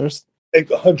wrestlers?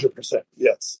 100%,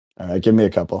 yes. All right, give me a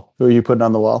couple. Who are you putting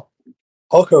on the wall?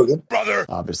 Hulk Hogan. Brother.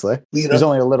 Obviously. Lita. He's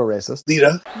only a little racist.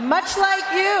 Lita. Much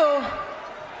like you,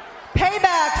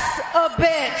 payback's a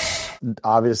bitch.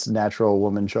 Obvious natural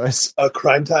woman choice.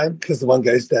 Crime Time, because the one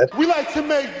guy's dead. We like to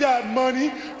make that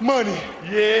money.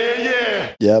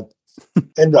 Yeah. Yep.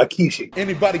 And Rikishi.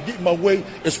 Anybody get in my way,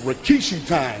 it's Rikishi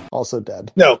time. Also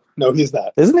dead. No, he's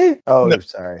not. Isn't he? Oh, No.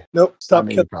 sorry. Nope, stop. I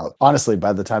mean, honestly,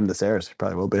 by the time this airs, he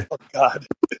probably will be. Oh, God.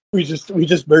 We just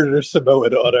murdered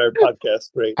Samoan on our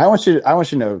podcast. Great. I want you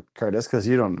to know, Curtis, because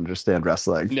you don't understand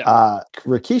wrestling. No.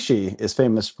 Rikishi is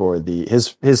famous for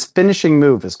his finishing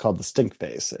move is called the stink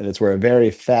face, and it's where a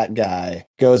very fat guy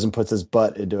goes and puts his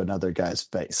butt into another guy's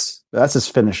face. That's his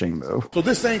finishing move. So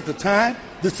this ain't the time.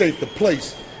 This ain't the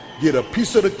place. Get a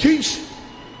piece of the quiche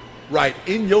right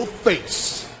in your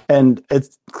face. And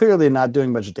it's clearly not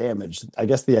doing much damage. I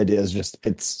guess the idea is just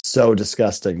it's so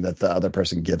disgusting that the other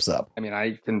person gives up. I mean,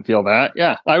 I can feel that.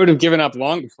 Yeah. I would have given up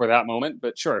long before that moment,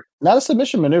 but sure. Not a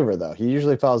submission maneuver, though. He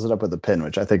usually follows it up with a pin,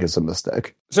 which I think is a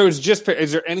mistake. So is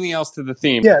there anything else to the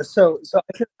theme? Yeah, so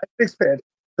I can expand.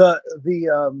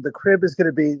 The crib is going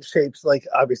to be shaped like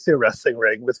obviously a wrestling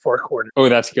ring with 4 corners. Oh,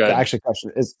 that's good. Actually,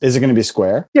 question is it going to be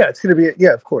square? Yeah, it's going to be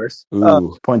of course.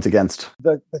 Ooh, points against.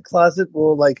 The closet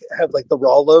will have the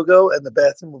Raw logo, and the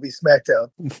bathroom will be SmackDown.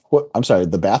 What? I'm sorry,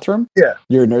 the bathroom? Yeah,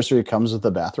 your nursery comes with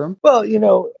a bathroom. Well,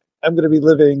 I'm going to be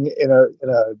living in a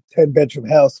 10-bedroom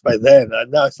house by then.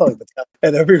 Now it's not like the town,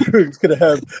 and every room's going to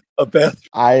have a bathroom.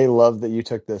 I love that you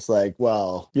took this you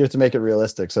have to make it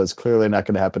realistic, so it's clearly not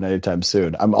going to happen anytime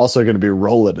soon. I'm also going to be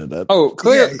rolling in it. Oh,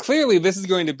 clearly this is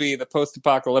going to be the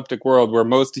post-apocalyptic world where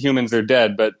most humans are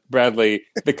dead, but Bradley,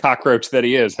 the cockroach that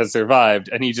he is, has survived,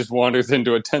 and he just wanders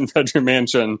into a 10-bedroom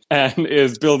mansion and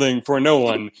is building for no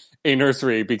one a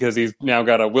nursery because he's now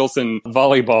got a Wilson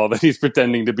volleyball that he's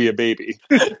pretending to be a baby.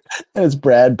 And it's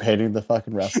Brad painting the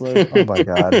fucking wrestlers. Oh my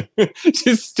God.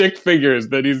 Just stick figures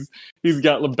that he's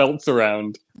got belts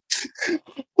around.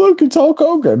 Look, it's Hulk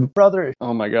Hogan. Brother.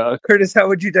 Oh my God. Curtis, how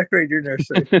would you decorate your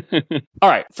nursery? All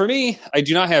right. For me, I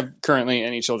do not have currently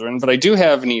any children, but I do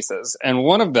have nieces. And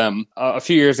one of them, a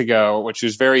few years ago, when she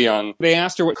was very young, they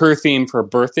asked her what her theme for her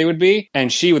birthday would be.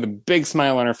 And she, with a big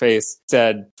smile on her face,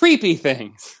 said, creepy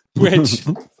things. Which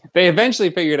they eventually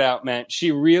figured out meant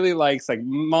she really likes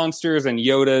monsters and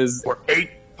Yodas. For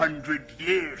 800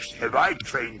 years have I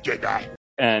trained Jedi.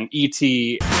 And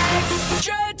E.T.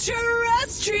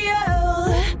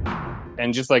 Extraterrestrial.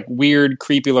 And just weird,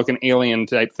 creepy looking alien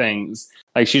type things.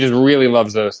 She just really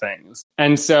loves those things.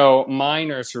 And so my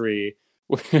nursery,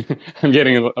 I'm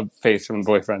getting a face from a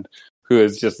boyfriend who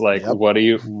is just yep. where are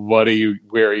you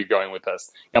going with this?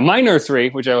 Now my nursery,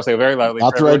 which I will say very loudly.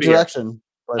 Not the right direction.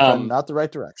 Not the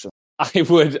right direction.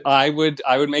 I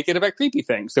would make it about creepy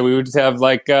things. So we would just have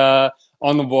a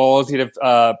on the walls. You'd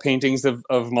have paintings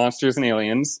of monsters and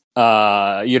aliens.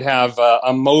 You'd have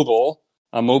a mobile.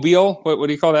 What do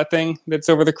you call that thing that's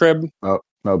over the crib? Oh,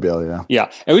 mobile, yeah.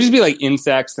 Yeah, it would just be like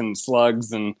insects and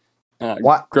slugs and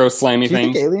gross slimy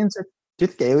things. Do you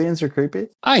think aliens are creepy?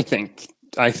 I think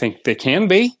they can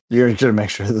be. You're going to make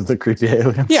sure that the creepy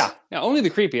aliens. Yeah, only the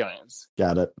creepy aliens.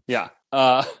 Got it. Yeah.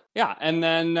 Yeah, and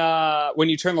then when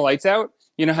you turn the lights out,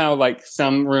 you know how like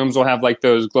some rooms will have like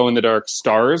those glow in the dark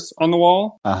stars on the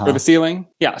wall or the ceiling?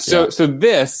 Yeah. So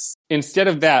this, instead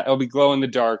of that, it'll be glow in the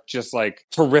dark, just like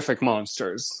horrific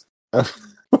monsters.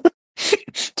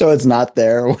 So it's not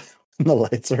there when the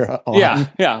lights are on.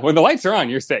 Yeah. When the lights are on,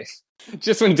 you're safe.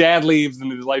 Just when Dad leaves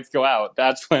and the lights go out,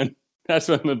 that's when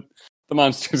the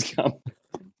monsters come.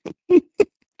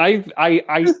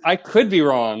 I could be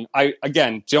wrong. I,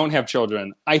 again, don't have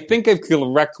children. I think I've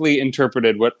correctly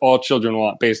interpreted what all children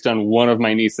want based on one of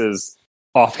my niece's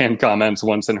offhand comments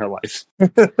once in her life.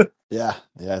 Yeah,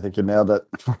 I think you nailed it.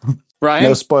 Ryan?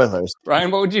 No spoilers. Ryan,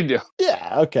 what would you do?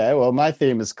 Yeah, okay. Well, my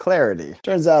theme is clarity.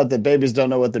 Turns out that babies don't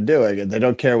know what they're doing and they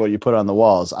don't care what you put on the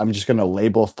walls. I'm just going to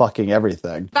label fucking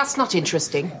everything. That's not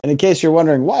interesting. And in case you're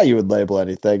wondering why you would label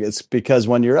anything, it's because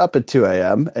when you're up at 2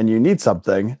 a.m. and you need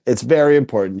something, it's very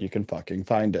important you can fucking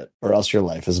find it, or else your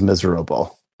life is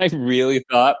miserable. I really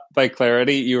thought by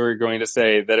clarity you were going to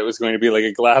say that it was going to be like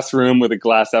a glass room with a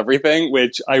glass everything,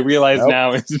 which I realize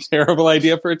now is a terrible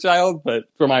idea for a child, but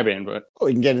for my bandwidth. Oh,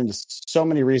 we can get into so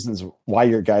many reasons why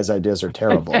your guys' ideas are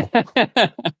terrible.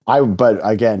 But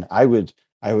again, I would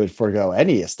forego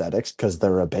any aesthetics because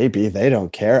they're a baby. They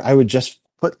don't care. I would just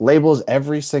put labels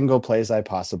every single place I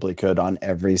possibly could on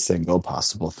every single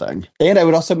possible thing. And I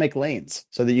would also make lanes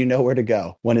so that you know where to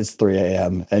go when it's 3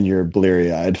 a.m. and you're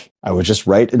bleary-eyed. I would just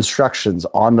write instructions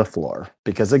on the floor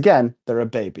because, again, they're a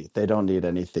baby. They don't need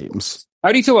any themes.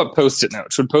 How do you feel about Post-it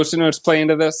notes? Would Post-it notes play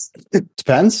into this? It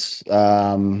depends.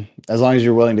 As long as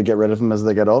you're willing to get rid of them as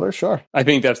they get older, sure. I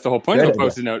think that's the whole point of a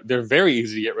Post-it note. They're very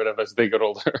easy to get rid of as they get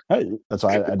older. Hey, that's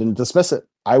why I didn't dismiss it.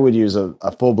 I would use a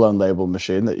full-blown label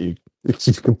machine that you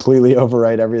completely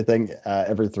overwrite everything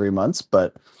every 3 months,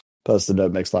 but Post-it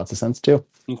note makes lots of sense too.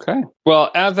 Okay. Well,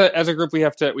 as a group, we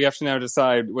have to now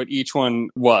decide what each one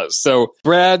was. So,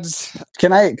 Brad's.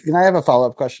 Can I have a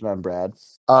follow-up question on Brad?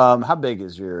 How big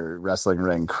is your wrestling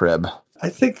ring crib? I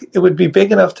think it would be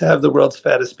big enough to have the world's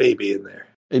fattest baby in there.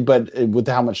 But with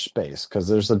how much space? Because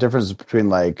there's a difference between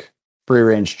like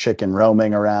free-range chicken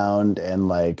roaming around and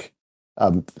like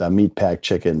a meat pack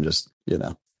chicken just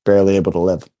barely able to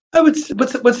live. I would.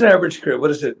 What's an average crib?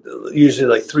 What is it? Usually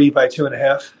like 3 by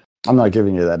 2.5. I'm not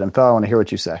giving you that info. I want to hear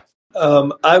what you say.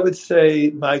 I would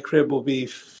say my crib will be.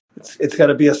 It's got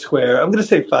to be a square. I'm going to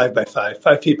say 5 by 5,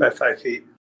 5 feet by 5 feet.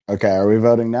 Okay, are we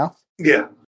voting now? Yeah.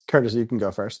 Curtis, you can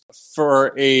go first.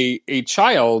 For a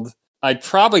child, I'd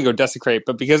probably go desecrate,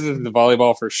 but because it's the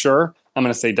volleyball for sure, I'm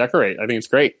going to say decorate. I think it's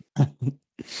great.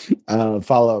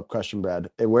 Follow-up question,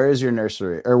 Brad. Where is your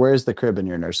nursery, or where is the crib in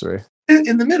your nursery?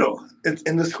 In the middle. It's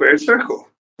in the squared circle.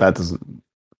 That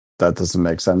doesn't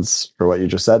make sense for what you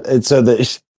just said.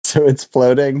 So it's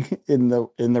floating in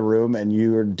the room, and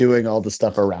you are doing all the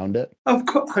stuff around it. Of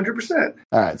course, 100%.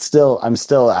 All right, I'm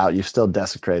still out. You've still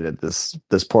desecrated this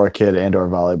poor kid and/or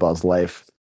volleyball's life.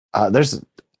 There's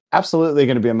absolutely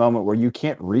going to be a moment where you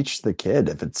can't reach the kid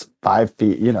if it's 5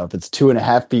 feet. If it's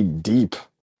 2.5 feet deep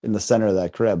in the center of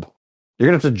that crib, you're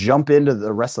gonna have to jump into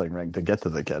the wrestling ring to get to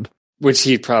the kid. Which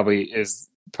he probably is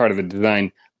part of the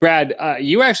design. Brad,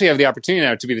 you actually have the opportunity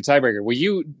now to be the tiebreaker. Will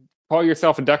you call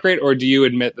yourself a decorate, or do you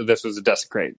admit that this was a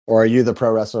desecrate? Or are you the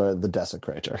pro wrestler, the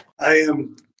desecrator? I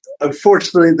am,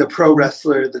 unfortunately, the pro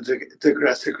wrestler, the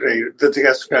desecrator.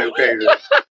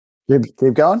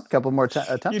 Keep going. Couple more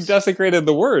attempts. You desecrated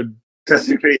the word.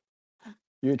 Desecrate.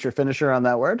 You at your finisher on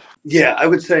that word? Yeah, I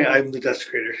would say I'm the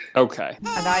desecrator. Okay.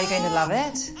 And are you going to love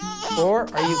it? Or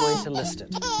are you going to list it?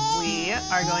 We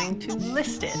are going to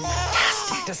list it.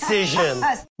 Fantastic decision.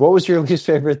 What was your least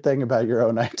favorite thing about your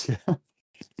own idea?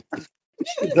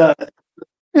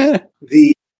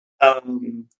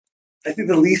 I think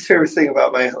the least favorite thing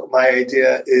about my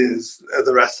idea is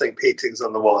the wrestling paintings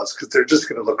on the walls, because they're just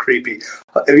going to look creepy.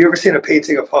 Have you ever seen a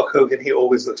painting of Hulk Hogan? He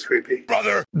always looks creepy.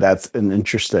 Brother! That's an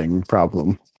interesting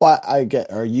problem. Well,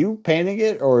 are you painting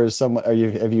it, or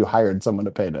have you hired someone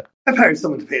to paint it? I've hired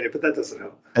someone to paint it, but that doesn't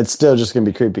help. It's still just going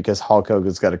to be creepy because Hulk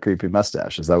Hogan's got a creepy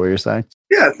mustache. Is that what you're saying?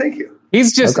 Yeah, thank you.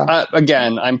 He's just,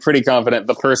 again, I'm pretty confident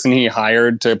the person he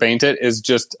hired to paint it is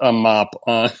just a mop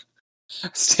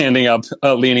standing up,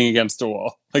 leaning against a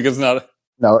wall. Like, it's not.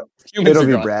 No, it'll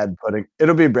be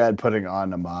Brad putting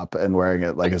on a mop and wearing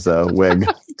it like as a wig.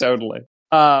 Totally.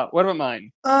 What about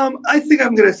mine? I think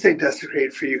I'm going to say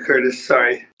desecrate for you, Curtis.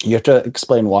 Sorry. You have to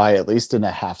explain why, at least in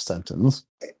a half sentence.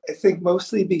 I think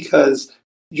mostly because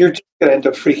you're just going to end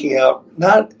up freaking out.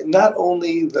 Not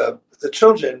only the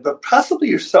children, but possibly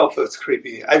yourself. It's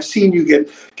creepy. I've seen you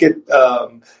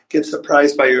get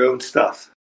surprised by your own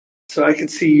stuff, so I can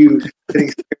see you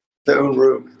getting scared in the own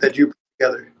room that you put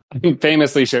together. I'm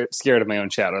famously scared of my own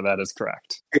shadow. That is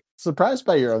correct. Surprised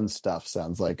by your own stuff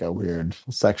sounds like a weird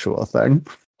sexual thing.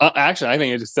 Actually, I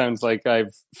think it just sounds like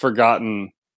I've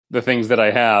forgotten the things that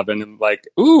I have, and I'm like,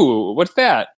 ooh, what's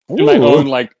that? In my own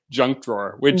like junk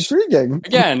drawer, which intriguing.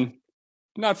 Again,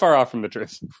 not far off from the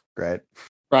truth. Right.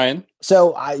 Ryan?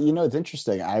 So, it's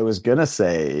interesting. I was going to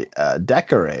say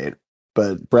decorate,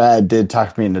 but Brad did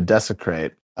talk me into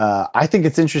desecrate. I think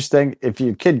it's interesting. If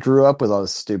your kid grew up with all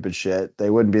this stupid shit, they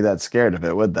wouldn't be that scared of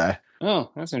it, would they? Oh,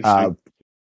 that's interesting.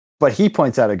 But he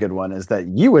points out a good one is that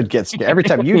you would get scared. Every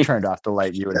time you turned off the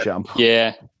light, you would jump.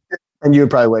 Yeah. And you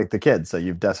would probably wake the kid, so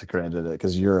you've desecrated it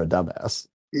because you're a dumbass.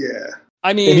 Yeah.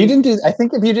 I mean, if you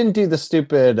didn't do the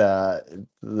stupid,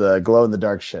 the glow in the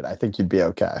dark shit, I think you'd be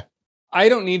okay. I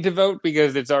don't need to vote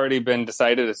because it's already been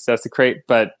decided it's desecrate,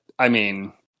 but I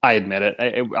mean, I admit it.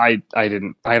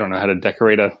 I don't know how to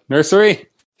decorate a nursery.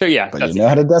 So yeah. But you know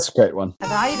how to desecrate one.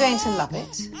 And are you going to love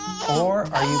it? Or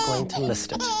are you going to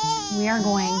list it? We are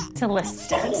going to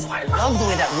list it. Oh, I love the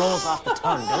way that rolls off the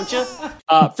tongue, don't you?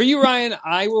 For you, Ryan,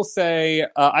 I will say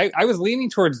I was leaning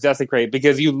towards desecrate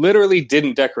because you literally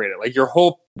didn't decorate it. Like your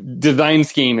whole design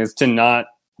scheme is to not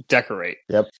decorate.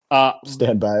 Yep.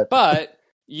 Stand by it. But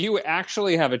you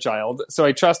actually have a child, so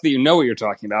I trust that you know what you're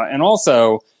talking about. And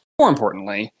also, more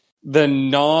importantly,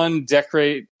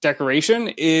 the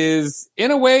decoration is,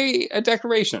 in a way, a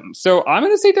decoration. So I'm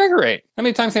going to say decorate. How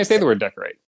many times can I say the word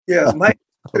decorate? Yeah, mine's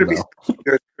going to be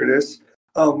Curtis,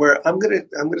 where I'm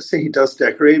gonna say he does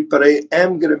decorate, but I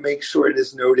am going to make sure it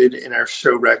is noted in our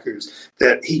show records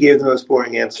that he gave the most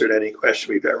boring answer to any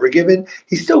question we've ever given.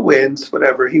 He still wins,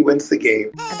 whatever. He wins the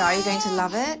game. And are you going to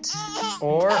love it?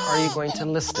 Or are you going to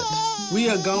list it? We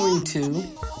are going to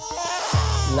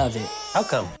love it. How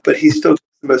come? But he still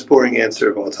the most boring answer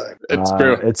of all time. It's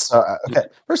true. It's okay.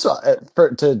 First of all,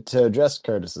 to address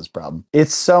Curtis's problem,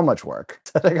 it's so much work.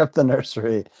 Setting up the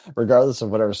nursery, regardless of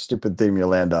whatever stupid theme you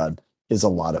land on, is a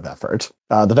lot of effort.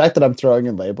 The fact that I'm throwing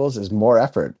in labels is more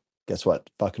effort. Guess what?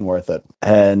 Fucking worth it.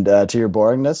 And to your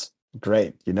boringness,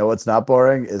 great. You know what's not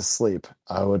boring is sleep.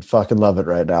 I would fucking love it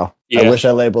right now. Yeah. I wish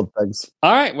I labeled things.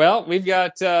 All right. Well, we've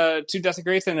got 2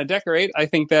 desecrates and a decorate. I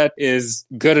think that is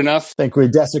good enough. Think we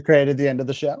desecrated the end of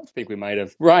the show? I think we might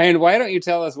have. Ryan, why don't you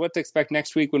tell us what to expect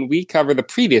next week when we cover the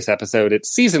previous episode?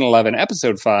 It's season 11,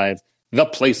 episode 5, The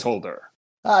Placeholder.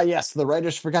 Yes. The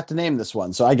writers forgot to name this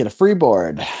one, so I get a free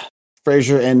board.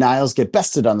 Fraser and Niles get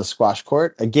bested on the squash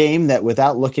court, a game that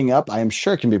without looking up, I am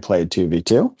sure can be played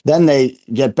 2v2. Then they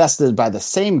get bested by the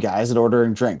same guys at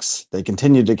ordering drinks. They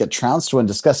continue to get trounced when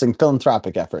discussing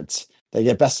philanthropic efforts. They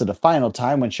get bested a final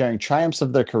time when sharing triumphs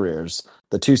of their careers.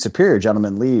 The 2 superior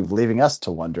gentlemen leave, leaving us to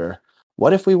wonder,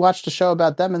 what if we watched a show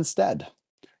about them instead?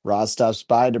 Roz stops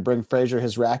by to bring Fraser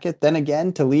his racket, then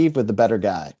again to leave with the better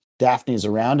guy. Daphne's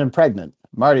around and pregnant.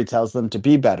 Marty tells them to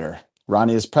be better.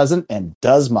 Ronnie is present and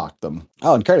does mock them.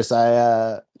 Oh, and Curtis, you're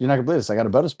not gonna believe this. I got a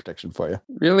bonus prediction for you.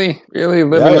 Really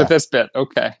living with this bit.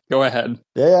 Okay, go ahead.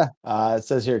 Yeah. It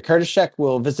says here, Curtis Sheck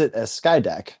will visit a sky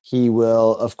deck. He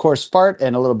will, of course, fart,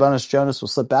 and a little bonus Jonas will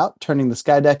slip out, turning the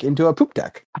sky deck into a poop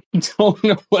deck. I don't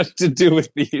know what to do with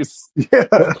these.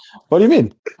 Yeah. What do you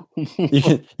mean?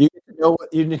 you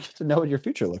need to know what your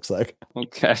future looks like.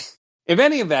 Okay. If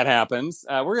any of that happens,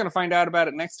 we're going to find out about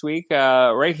it next week,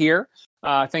 right here.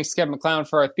 Thanks to Kevin McLeod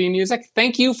for our theme music.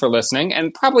 Thank you for listening,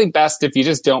 and probably best if you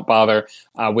just don't bother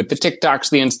with the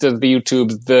TikToks, the Instas, the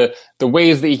YouTubes, the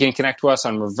ways that you can connect to us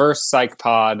on Reverse Psych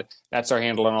Pod. That's our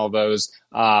handle on all those.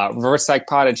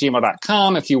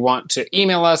 reversepsychpod@gmail.com if you want to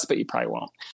email us, but you probably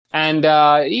won't. And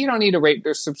you don't need to rate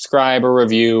or subscribe or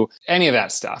review, any of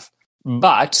that stuff.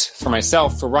 But for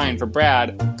myself, for Ryan, for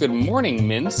Brad, good morning,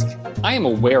 Minsk. I am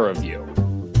aware of you.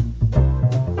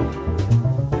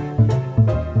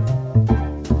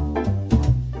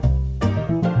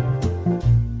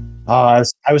 I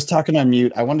was talking on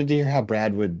mute. I wanted to hear how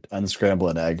Brad would unscramble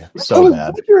an egg. So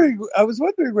bad. I was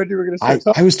wondering when you were going to start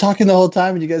talking. I was talking the whole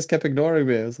time and you guys kept ignoring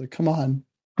me. I was like, come on.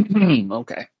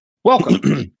 Okay.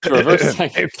 Welcome to Reverse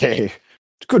Psych. Okay.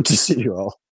 Good to see you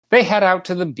all. They head out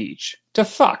to the beach to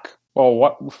fuck. Well,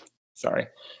 what? Sorry.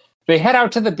 They head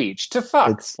out to the beach to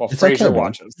fuck while Fraser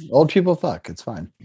watches. Old people fuck. It's fine.